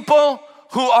a people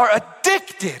who are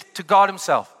addicted to God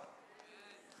himself.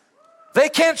 They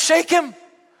can't shake him.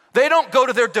 They don't go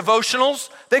to their devotionals.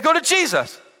 They go to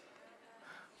Jesus.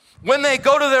 When they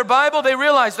go to their Bible, they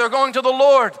realize they're going to the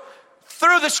Lord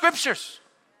through the scriptures.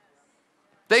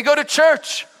 They go to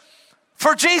church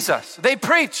for Jesus. They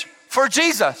preach for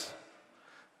Jesus.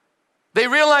 They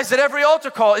realize that every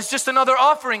altar call is just another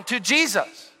offering to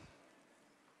Jesus.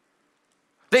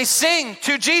 They sing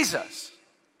to Jesus.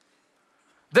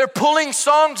 They're pulling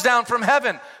songs down from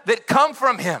heaven that come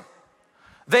from him.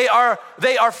 They are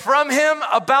from him,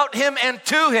 about him, and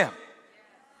to him.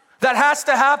 That has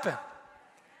to happen.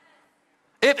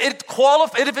 If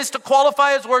it's to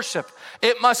qualify as worship,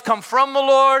 it must come from the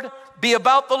Lord, be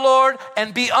about the Lord,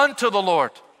 and be unto the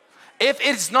Lord. If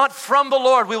it's not from the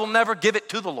Lord, we will never give it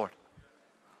to the Lord.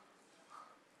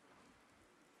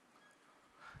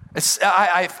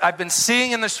 I've been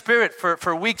seeing in the Spirit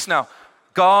for weeks now.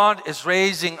 God is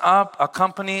raising up a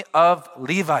company of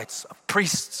Levites, of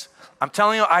priests. I'm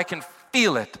telling you, I can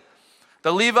feel it.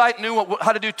 The Levite knew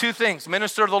how to do two things: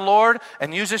 minister to the Lord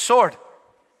and use his sword.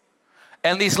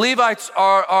 And these Levites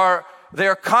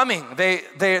they're coming.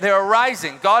 They're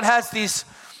arising. God has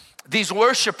These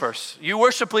worshipers, you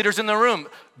worship leaders in the room,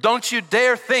 don't you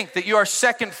dare think that you are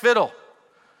second fiddle.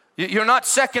 You're not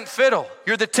second fiddle.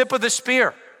 You're the tip of the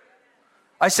spear.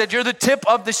 I said, you're the tip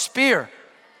of the spear.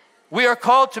 We are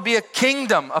called to be a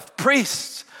kingdom of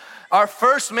priests. Our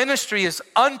first ministry is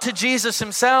unto Jesus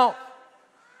himself.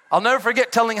 I'll never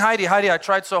forget telling Heidi, I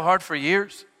tried so hard for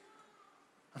years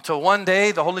until one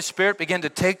day the Holy Spirit began to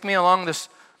take me along this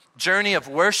journey of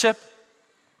worship.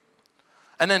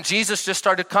 And then Jesus just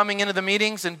started coming into the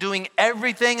meetings and doing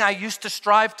everything I used to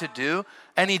strive to do,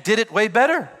 and he did it way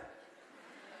better.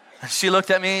 And she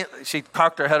looked at me, she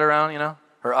cocked her head around,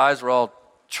 her eyes were all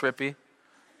trippy.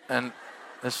 And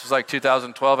this was like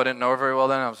 2012, I didn't know her very well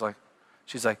then.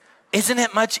 She's like, isn't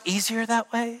it much easier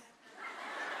that way?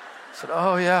 I said,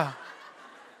 oh yeah.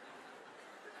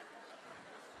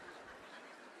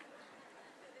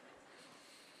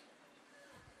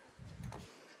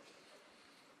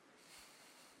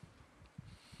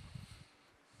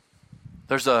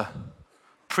 There's a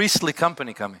priestly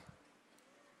company coming.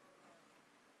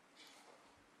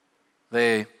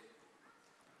 They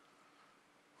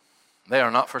are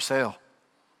not for sale.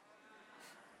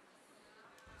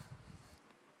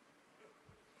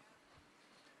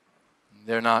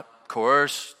 They're not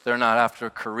coerced. They're not after a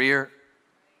career.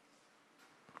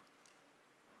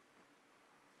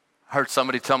 I heard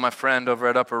somebody tell my friend over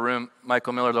at Upper Room,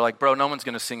 Michael Miller, they're like, bro, no one's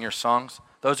going to sing your songs.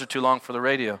 Those are too long for the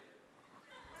radio.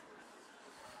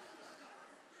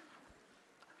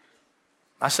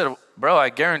 I said, bro, I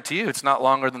guarantee you it's not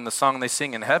longer than the song they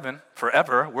sing in heaven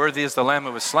forever. Worthy is the Lamb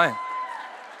who was slain.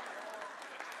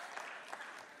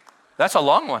 That's a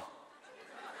long one.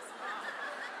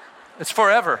 It's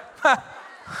forever. How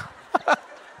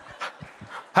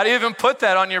do you even put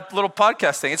that on your little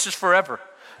podcast thing? It's just forever.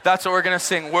 That's what we're going to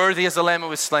sing. Worthy is the Lamb who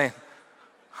was slain.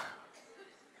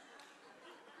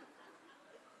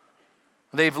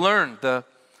 They've learned the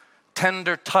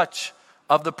tender touch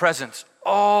of the presence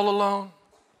all alone.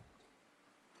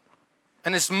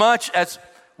 And as much as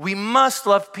we must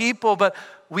love people, but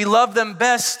we love them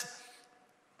best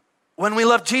when we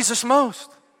love Jesus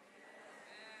most.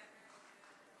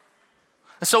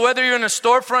 And so whether you're in a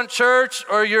storefront church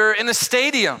or you're in a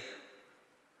stadium,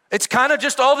 it's kind of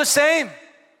just all the same.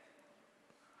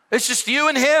 It's just you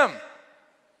and him.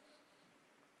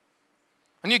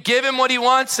 And you give him what he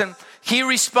wants and he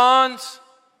responds.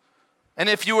 And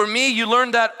if you were me, you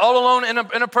learned that all alone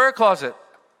in a prayer closet.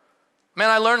 Man,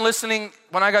 I learned listening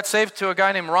when I got saved to a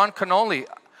guy named Ron Canoli.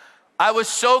 I was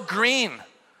so green,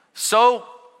 so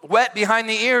wet behind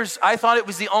the ears, I thought it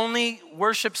was the only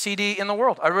worship CD in the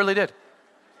world. I really did.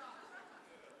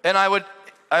 And I would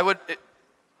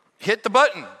hit the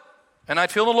button, and I'd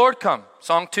feel the Lord come.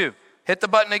 Song 2. Hit the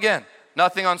button again.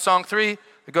 Nothing on song 3.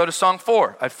 I'd go to song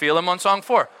 4. I'd feel him on song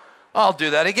 4. I'll do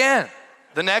that again.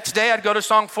 The next day, I'd go to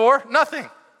song 4. Nothing.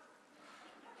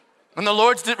 And the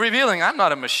Lord's revealing, I'm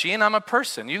not a machine, I'm a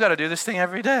person. You got to do this thing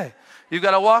every day. You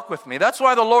got to walk with me. That's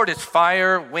why the Lord is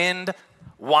fire, wind,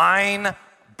 wine,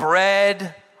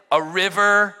 bread, a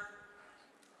river.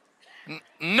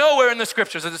 Nowhere in the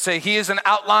scriptures does it say he is an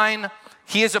outline,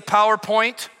 he is a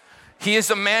PowerPoint, he is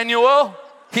a manual,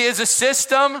 he is a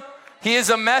system, he is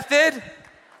a method.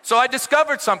 So I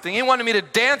discovered something. He wanted me to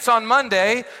dance on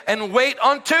Monday and wait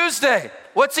on Tuesday.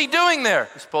 What's he doing there?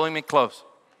 He's pulling me close.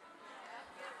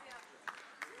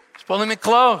 He's pulling me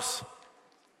close.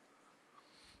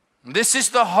 This is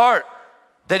the heart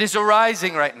that is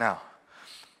arising right now.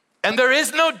 And there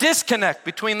is no disconnect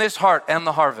between this heart and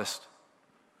the harvest.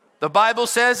 The Bible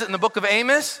says in the book of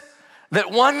Amos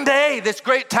that one day this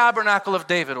great tabernacle of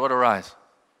David would arise.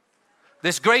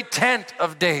 This great tent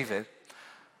of David,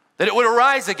 that it would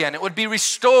arise again. It would be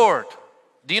restored.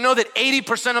 Do you know that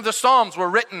 80% of the Psalms were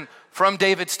written from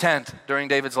David's tent during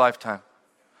David's lifetime?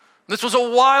 This was a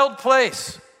wild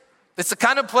place. It's the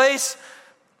kind of place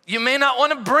you may not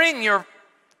want to bring your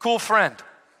cool friend.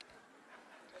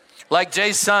 Like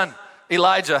Jay's son,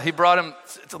 Elijah, he brought him,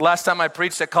 the last time I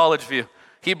preached at College View,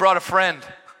 he brought a friend.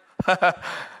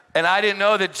 And I didn't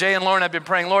know that Jay and Lauren had been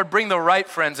praying, Lord, bring the right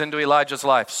friends into Elijah's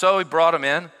life. So he brought them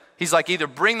in. He's like, either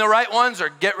bring the right ones or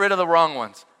get rid of the wrong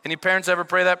ones. Any parents ever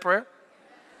pray that prayer?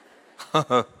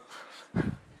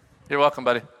 You're welcome,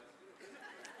 buddy.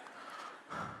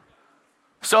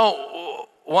 So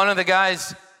one of the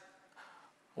guys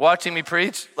watching me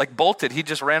preach, like bolted. He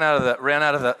just ran out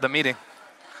of the meeting.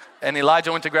 And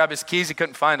Elijah went to grab his keys. He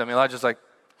couldn't find them. Elijah's like,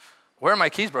 where are my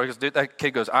keys, bro? He goes, dude, that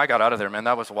kid goes, I got out of there, man.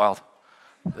 That was wild.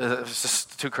 It was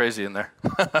just too crazy in there.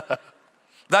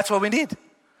 That's what we need.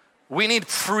 We need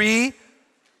free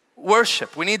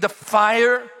worship. We need the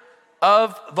fire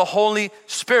of the Holy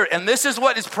Spirit. And this is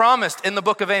what is promised in the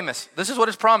book of Amos. This is what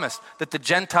is promised, that the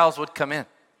Gentiles would come in.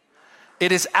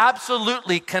 It is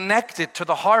absolutely connected to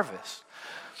the harvest.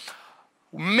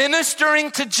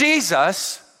 Ministering to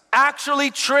Jesus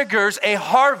actually triggers a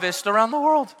harvest around the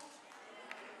world.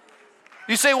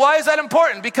 You say, why is that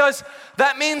important? Because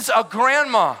that means a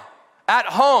grandma at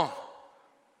home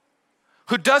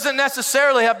who doesn't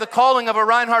necessarily have the calling of a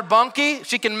Reinhard Bonnke,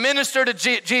 she can minister to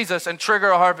Jesus and trigger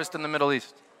a harvest in the Middle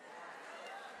East.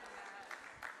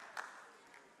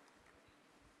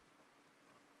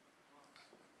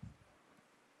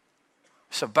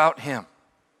 It's about him.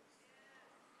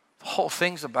 The whole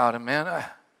thing's about him, man.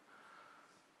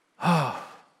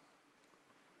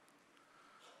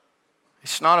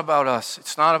 It's not about us.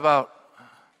 It's not about...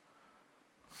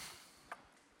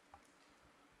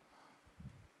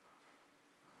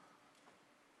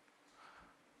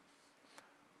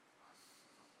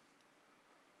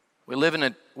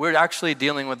 We're actually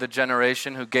dealing with a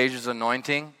generation who gauges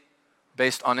anointing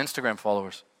based on Instagram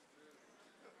followers.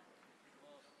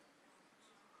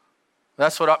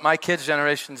 That's what my kids'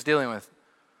 generation is dealing with.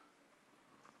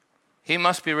 He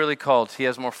must be really called. He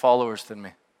has more followers than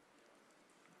me.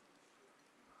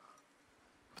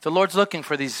 But the Lord's looking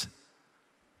for these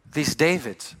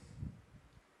Davids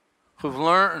who've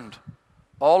learned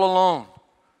all alone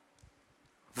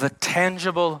the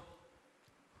tangible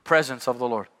presence of the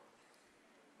Lord.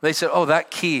 They said, oh,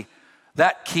 that key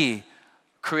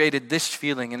created this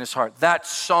feeling in his heart. That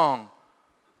song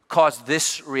caused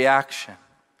this reaction.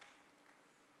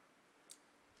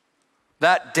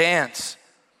 That dance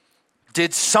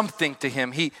did something to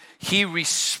him. He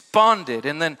responded.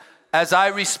 And then as I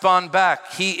respond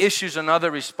back, he issues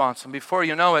another response. And before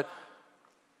you know it,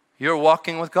 you're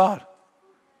walking with God.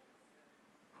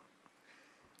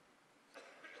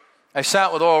 I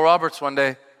sat with Oral Roberts one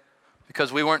day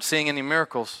because we weren't seeing any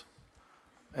miracles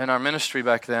in our ministry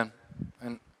back then.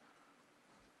 And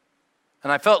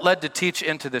I felt led to teach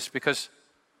into this because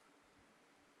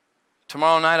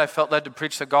tomorrow night I felt led to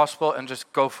preach the gospel and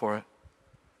just go for it.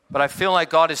 But I feel like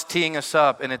God is teeing us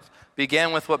up, and it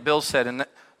began with what Bill said and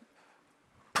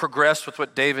progressed with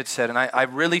what David said. And I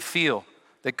really feel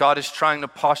that God is trying to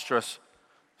posture us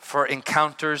for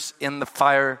encounters in the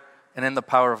fire and in the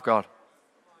power of God.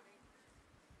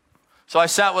 So I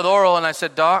sat with Oral and I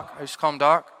said, Doc, I just call him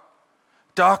Doc.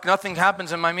 Doc, nothing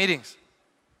happens in my meetings.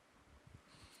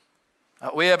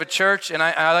 We have a church, and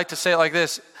I like to say it like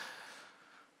this.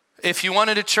 If you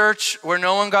wanted a church where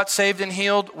no one got saved and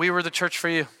healed, we were the church for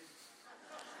you.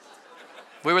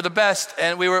 We were the best,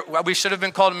 and we should have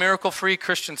been called Miracle Free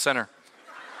Christian Center,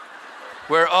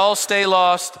 where all stay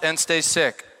lost and stay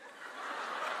sick.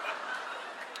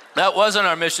 That wasn't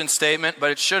our mission statement,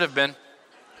 but it should have been.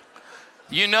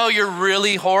 You know you're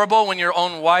really horrible when your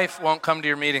own wife won't come to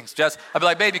your meetings. I'd be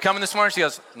like, babe, you coming this morning? She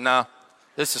goes, no,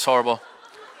 this is horrible.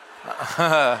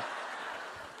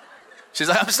 She's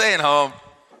like, I'm staying home.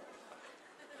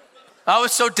 I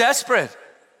was so desperate.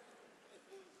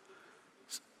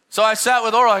 So I sat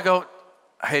with Oral. I go,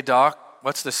 hey, Doc,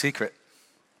 what's the secret?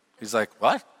 He's like,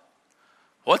 what?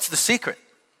 What's the secret?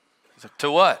 He's like,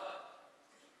 to what?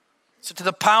 I said, to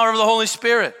the power of the Holy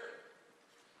Spirit.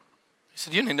 He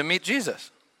said, you need to meet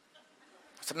Jesus.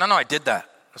 I said, no, I did that.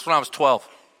 That's when I was 12.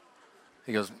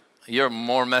 He goes, you're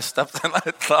more messed up than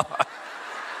I thought.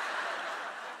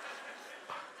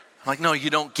 I'm like, no, you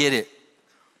don't get it.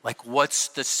 Like, what's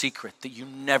the secret that you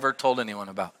never told anyone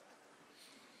about?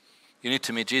 You need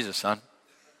to meet Jesus, son.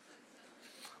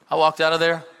 I walked out of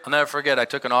there. I'll never forget. I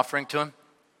took an offering to him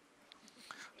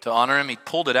to honor him. He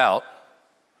pulled it out,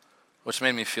 which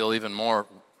made me feel even more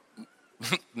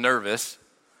nervous.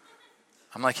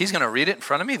 I'm like, he's going to read it in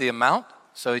front of me, the amount?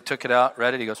 So he took it out,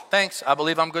 read it. He goes, thanks. I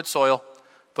believe I'm good soil.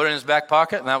 Put it in his back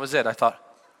pocket, and that was it. I thought,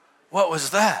 what was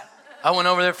that? I went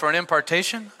over there for an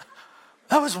impartation.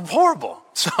 That was horrible.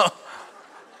 So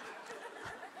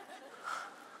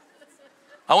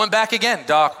I went back again.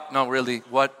 Doc, no, really,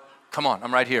 what? Come on,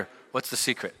 I'm right here. What's the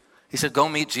secret? He said, go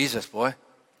meet Jesus, boy.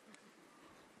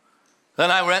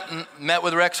 Then I went and met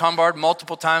with Rex Humbard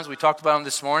multiple times. We talked about him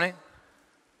this morning.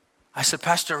 I said,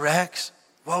 Pastor Rex,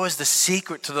 what was the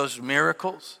secret to those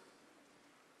miracles?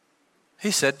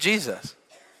 He said, Jesus.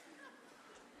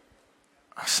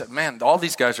 I said, man, all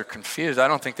these guys are confused. I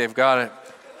don't think they've got it.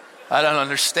 I don't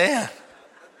understand.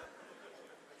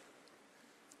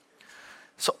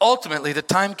 So ultimately, the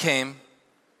time came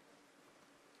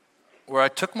where I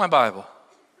took my Bible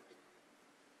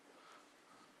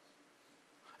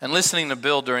and listening to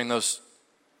Bill during those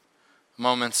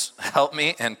moments helped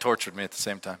me and tortured me at the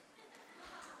same time.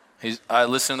 I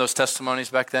listened to those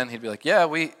testimonies back then. He'd be like, yeah,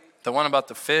 the one about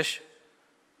the fish,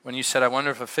 when you said, I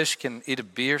wonder if a fish can eat a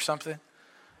bee or something,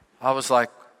 I was like,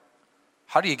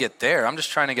 how do you get there? I'm just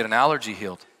trying to get an allergy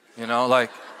healed,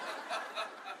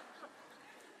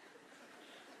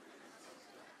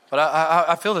 But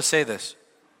I feel to say this.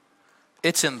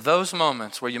 It's in those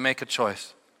moments where you make a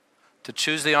choice to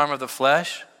choose the arm of the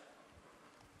flesh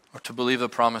or to believe the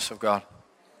promise of God.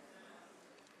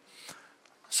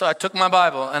 So I took my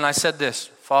Bible and I said this,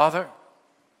 Father,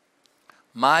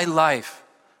 my life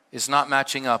is not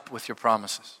matching up with your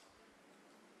promises.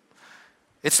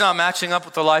 It's not matching up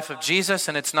with the life of Jesus,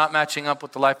 and it's not matching up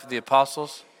with the life of the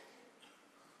apostles.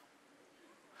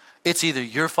 It's either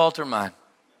your fault or mine.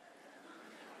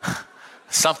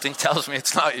 Something tells me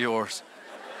it's not yours.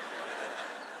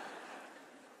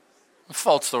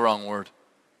 Fault's the wrong word.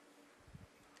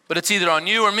 But it's either on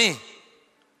you or me.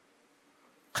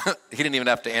 He didn't even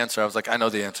have to answer. I was like, I know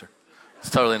the answer. It's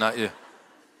totally not you.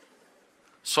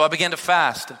 So I began to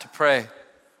fast and to pray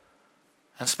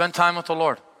and spend time with the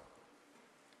Lord.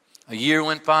 A year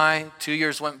went by, 2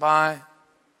 years went by.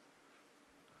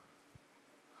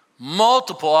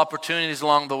 Multiple opportunities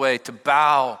along the way to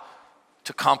bow,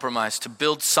 to compromise, to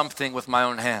build something with my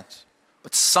own hands.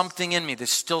 But something in me,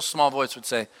 this still small voice would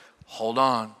say, hold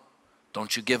on,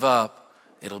 don't you give up.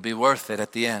 It'll be worth it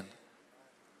at the end.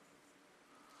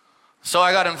 So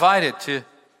I got invited to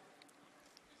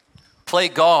play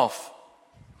golf,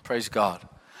 praise God,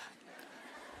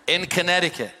 in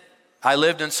Connecticut. I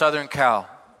lived in Southern Cal.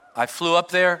 I flew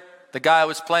up there. The guy I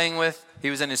was playing with, he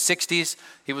was in his 60s.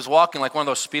 He was walking like one of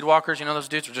those speed walkers. You know those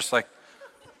dudes are just like,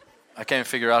 I can't even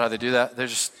figure out how they do that.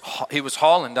 He was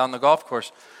hauling down the golf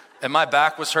course. And my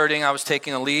back was hurting. I was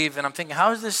taking a leave. And I'm thinking,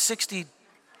 how is this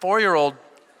 64-year-old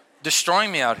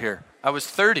destroying me out here? I was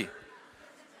 30.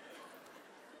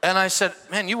 And I said,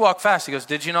 man, you walk fast. He goes,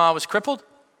 did you know I was crippled?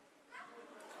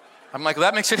 I'm like,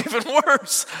 that makes it even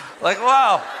worse. Like,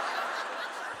 wow.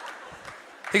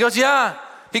 He goes, yeah.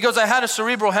 He goes, I had a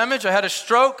cerebral hemorrhage. I had a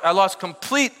stroke. I lost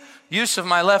complete use of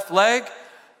my left leg.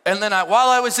 And then while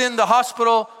I was in the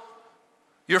hospital,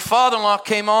 your father-in-law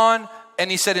came on and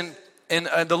he said,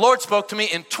 the Lord spoke to me,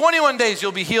 in 21 days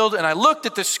you'll be healed. And I looked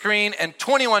at the screen, and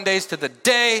 21 days to the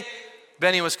day,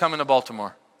 Benny was coming to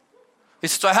Baltimore. He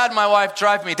said, so I had my wife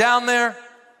drive me down there.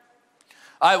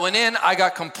 I went in, I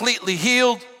got completely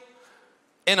healed.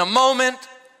 In a moment,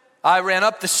 I ran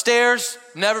up the stairs,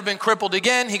 never been crippled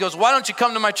again. He goes, why don't you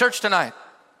come to my church tonight?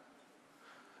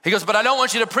 He goes, but I don't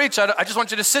want you to preach. I just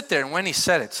want you to sit there. And when he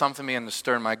said it, something began to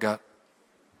stir in my gut.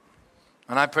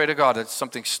 And I pray to God that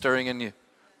something stirring in you.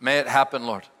 May it happen,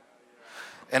 Lord.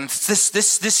 And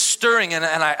this stirring, and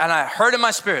I heard in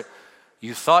my spirit,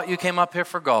 you thought you came up here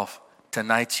for golf.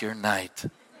 Tonight's your night.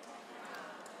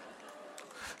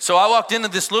 So I walked into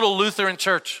this little Lutheran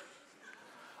church,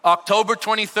 October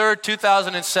 23rd,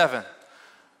 2007.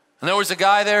 And there was a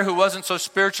guy there who wasn't so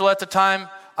spiritual at the time.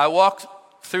 I walked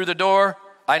through the door.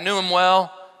 I knew him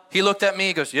well. He looked at me.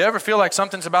 He goes, you ever feel like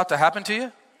something's about to happen to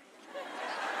you?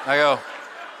 I go,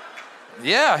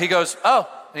 yeah. He goes, oh.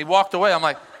 And he walked away. I'm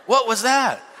like, what was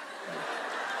that?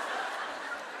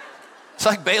 It's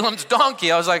like Balaam's donkey.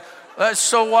 I was like, that's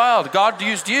so wild. God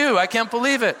used you. I can't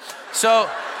believe it. So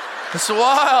it's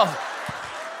wild.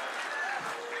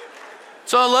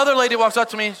 So another lady walks up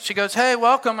to me. She goes, hey,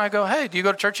 welcome. I go, hey, do you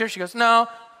go to church here? She goes, no,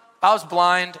 I was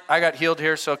blind. I got healed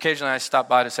here. So occasionally I stop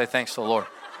by to say thanks to the Lord.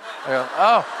 I go,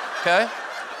 oh, okay.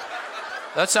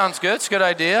 That sounds good. It's a good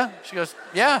idea. She goes,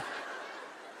 yeah.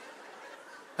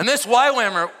 And this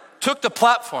YWAMer took the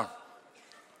platform.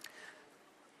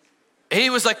 He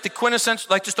was like the quintessential,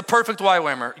 like just the perfect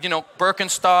YWAMer. You know,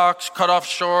 Birkenstocks, cut off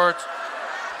shorts,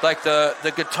 like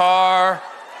the guitar.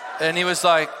 And he's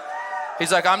like,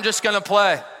 I'm just going to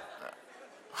play.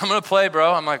 I'm going to play,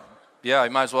 bro. I'm like, yeah, you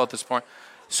might as well at this point.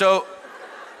 So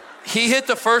he hit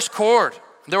the first chord.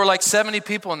 There were like 70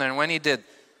 people in there. And when he did,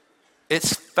 it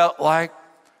felt like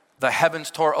the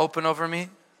heavens tore open over me.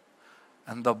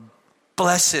 And the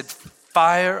blessed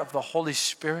fire of the Holy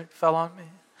Spirit fell on me.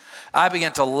 I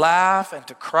began to laugh and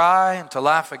to cry and to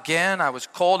laugh again. I was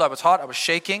cold, I was hot, I was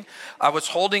shaking. I was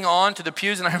holding on to the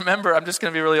pews, and I remember, I'm just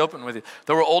going to be really open with you.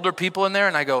 There were older people in there,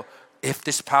 and I go, if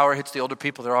this power hits the older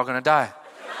people, they're all going to die.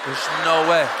 There's no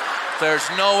way. There's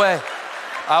no way.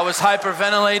 I was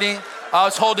hyperventilating. I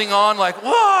was holding on like,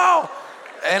 whoa!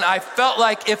 And I felt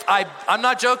like I'm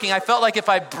not joking, I felt like if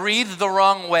I breathed the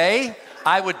wrong way,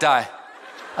 I would die.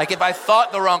 Like if I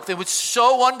thought the wrong thing. It was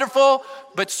so wonderful,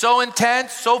 but so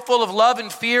intense, so full of love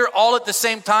and fear, all at the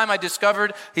same time. I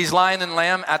discovered he's lion and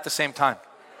lamb at the same time.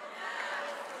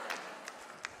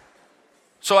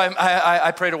 So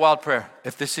I prayed a wild prayer.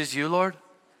 If this is you, Lord,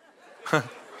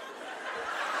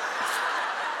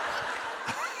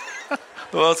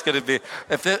 Who else could it be?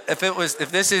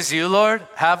 If this is you, Lord,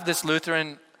 have this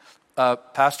Lutheran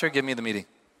pastor give me the meeting.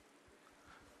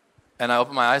 And I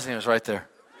opened my eyes and he was right there.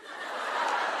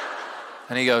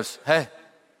 And he goes, hey,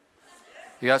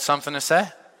 you got something to say?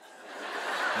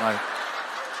 I'm like,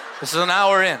 this is an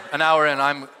hour in.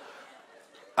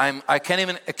 I can't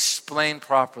even explain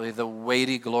properly the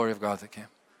weighty glory of God that came.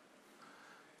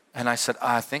 And I said,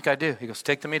 I think I do. He goes,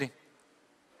 take the meeting.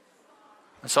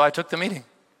 And so I took the meeting.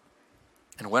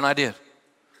 And when I did,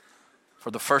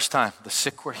 for the first time, the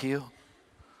sick were healed.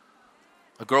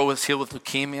 A girl was healed with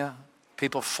leukemia.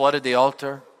 People flooded the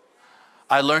altar.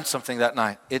 I learned something that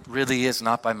night. It really is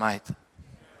not by might.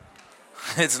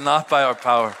 It's not by our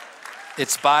power.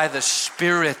 It's by the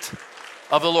Spirit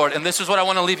of the Lord. And this is what I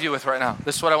want to leave you with right now.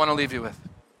 This is what I want to leave you with.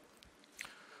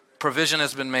 Provision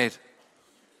has been made.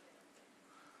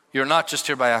 You're not just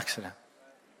here by accident.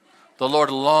 The Lord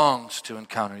longs to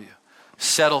encounter you.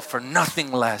 Settle for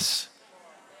nothing less.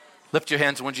 Lift your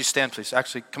hands. Would you stand, please?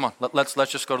 Actually, come on. Let's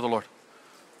just go to the Lord.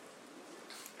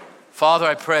 Father,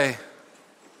 I pray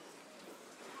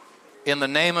in the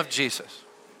name of Jesus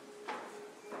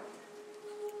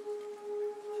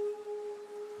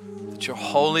that your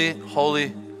holy,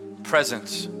 holy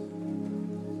presence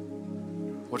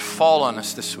would fall on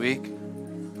us this week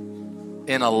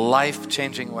in a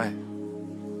life-changing way.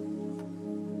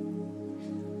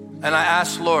 And I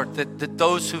ask, Lord, that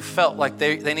those who felt like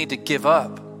they need to give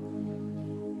up,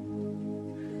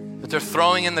 that they're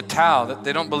throwing in the towel, that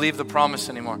they don't believe the promise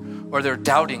anymore, or they're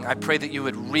doubting, I pray that you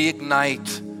would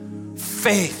reignite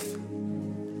faith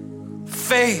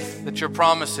that your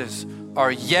promises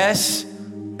are yes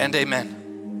and amen.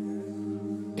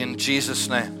 In Jesus'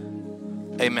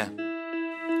 name, amen.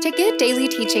 To get daily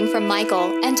teaching from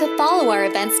Michael and to follow our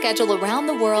event schedule around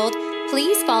the world,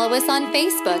 please follow us on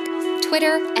Facebook,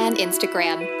 Twitter, and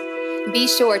Instagram. Be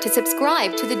sure to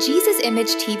subscribe to the Jesus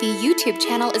Image TV YouTube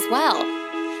channel as well.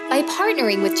 By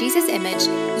partnering with Jesus Image,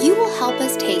 you will help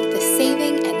us take the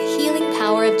saving and healing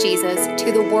power of Jesus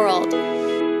to the world.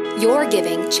 Your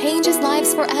giving changes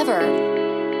lives forever.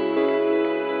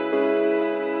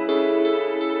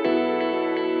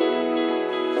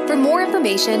 For more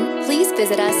information, please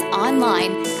visit us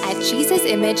online at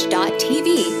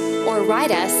jesusimage.tv or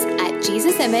write us at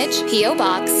Jesus Image, P.O.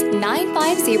 Box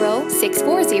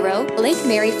 950640, Lake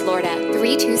Mary, Florida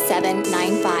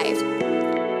 32795.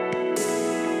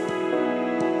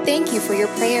 Thank you for your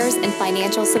prayers and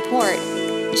financial support.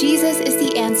 Jesus is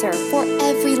the answer for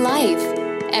every life,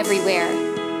 everywhere.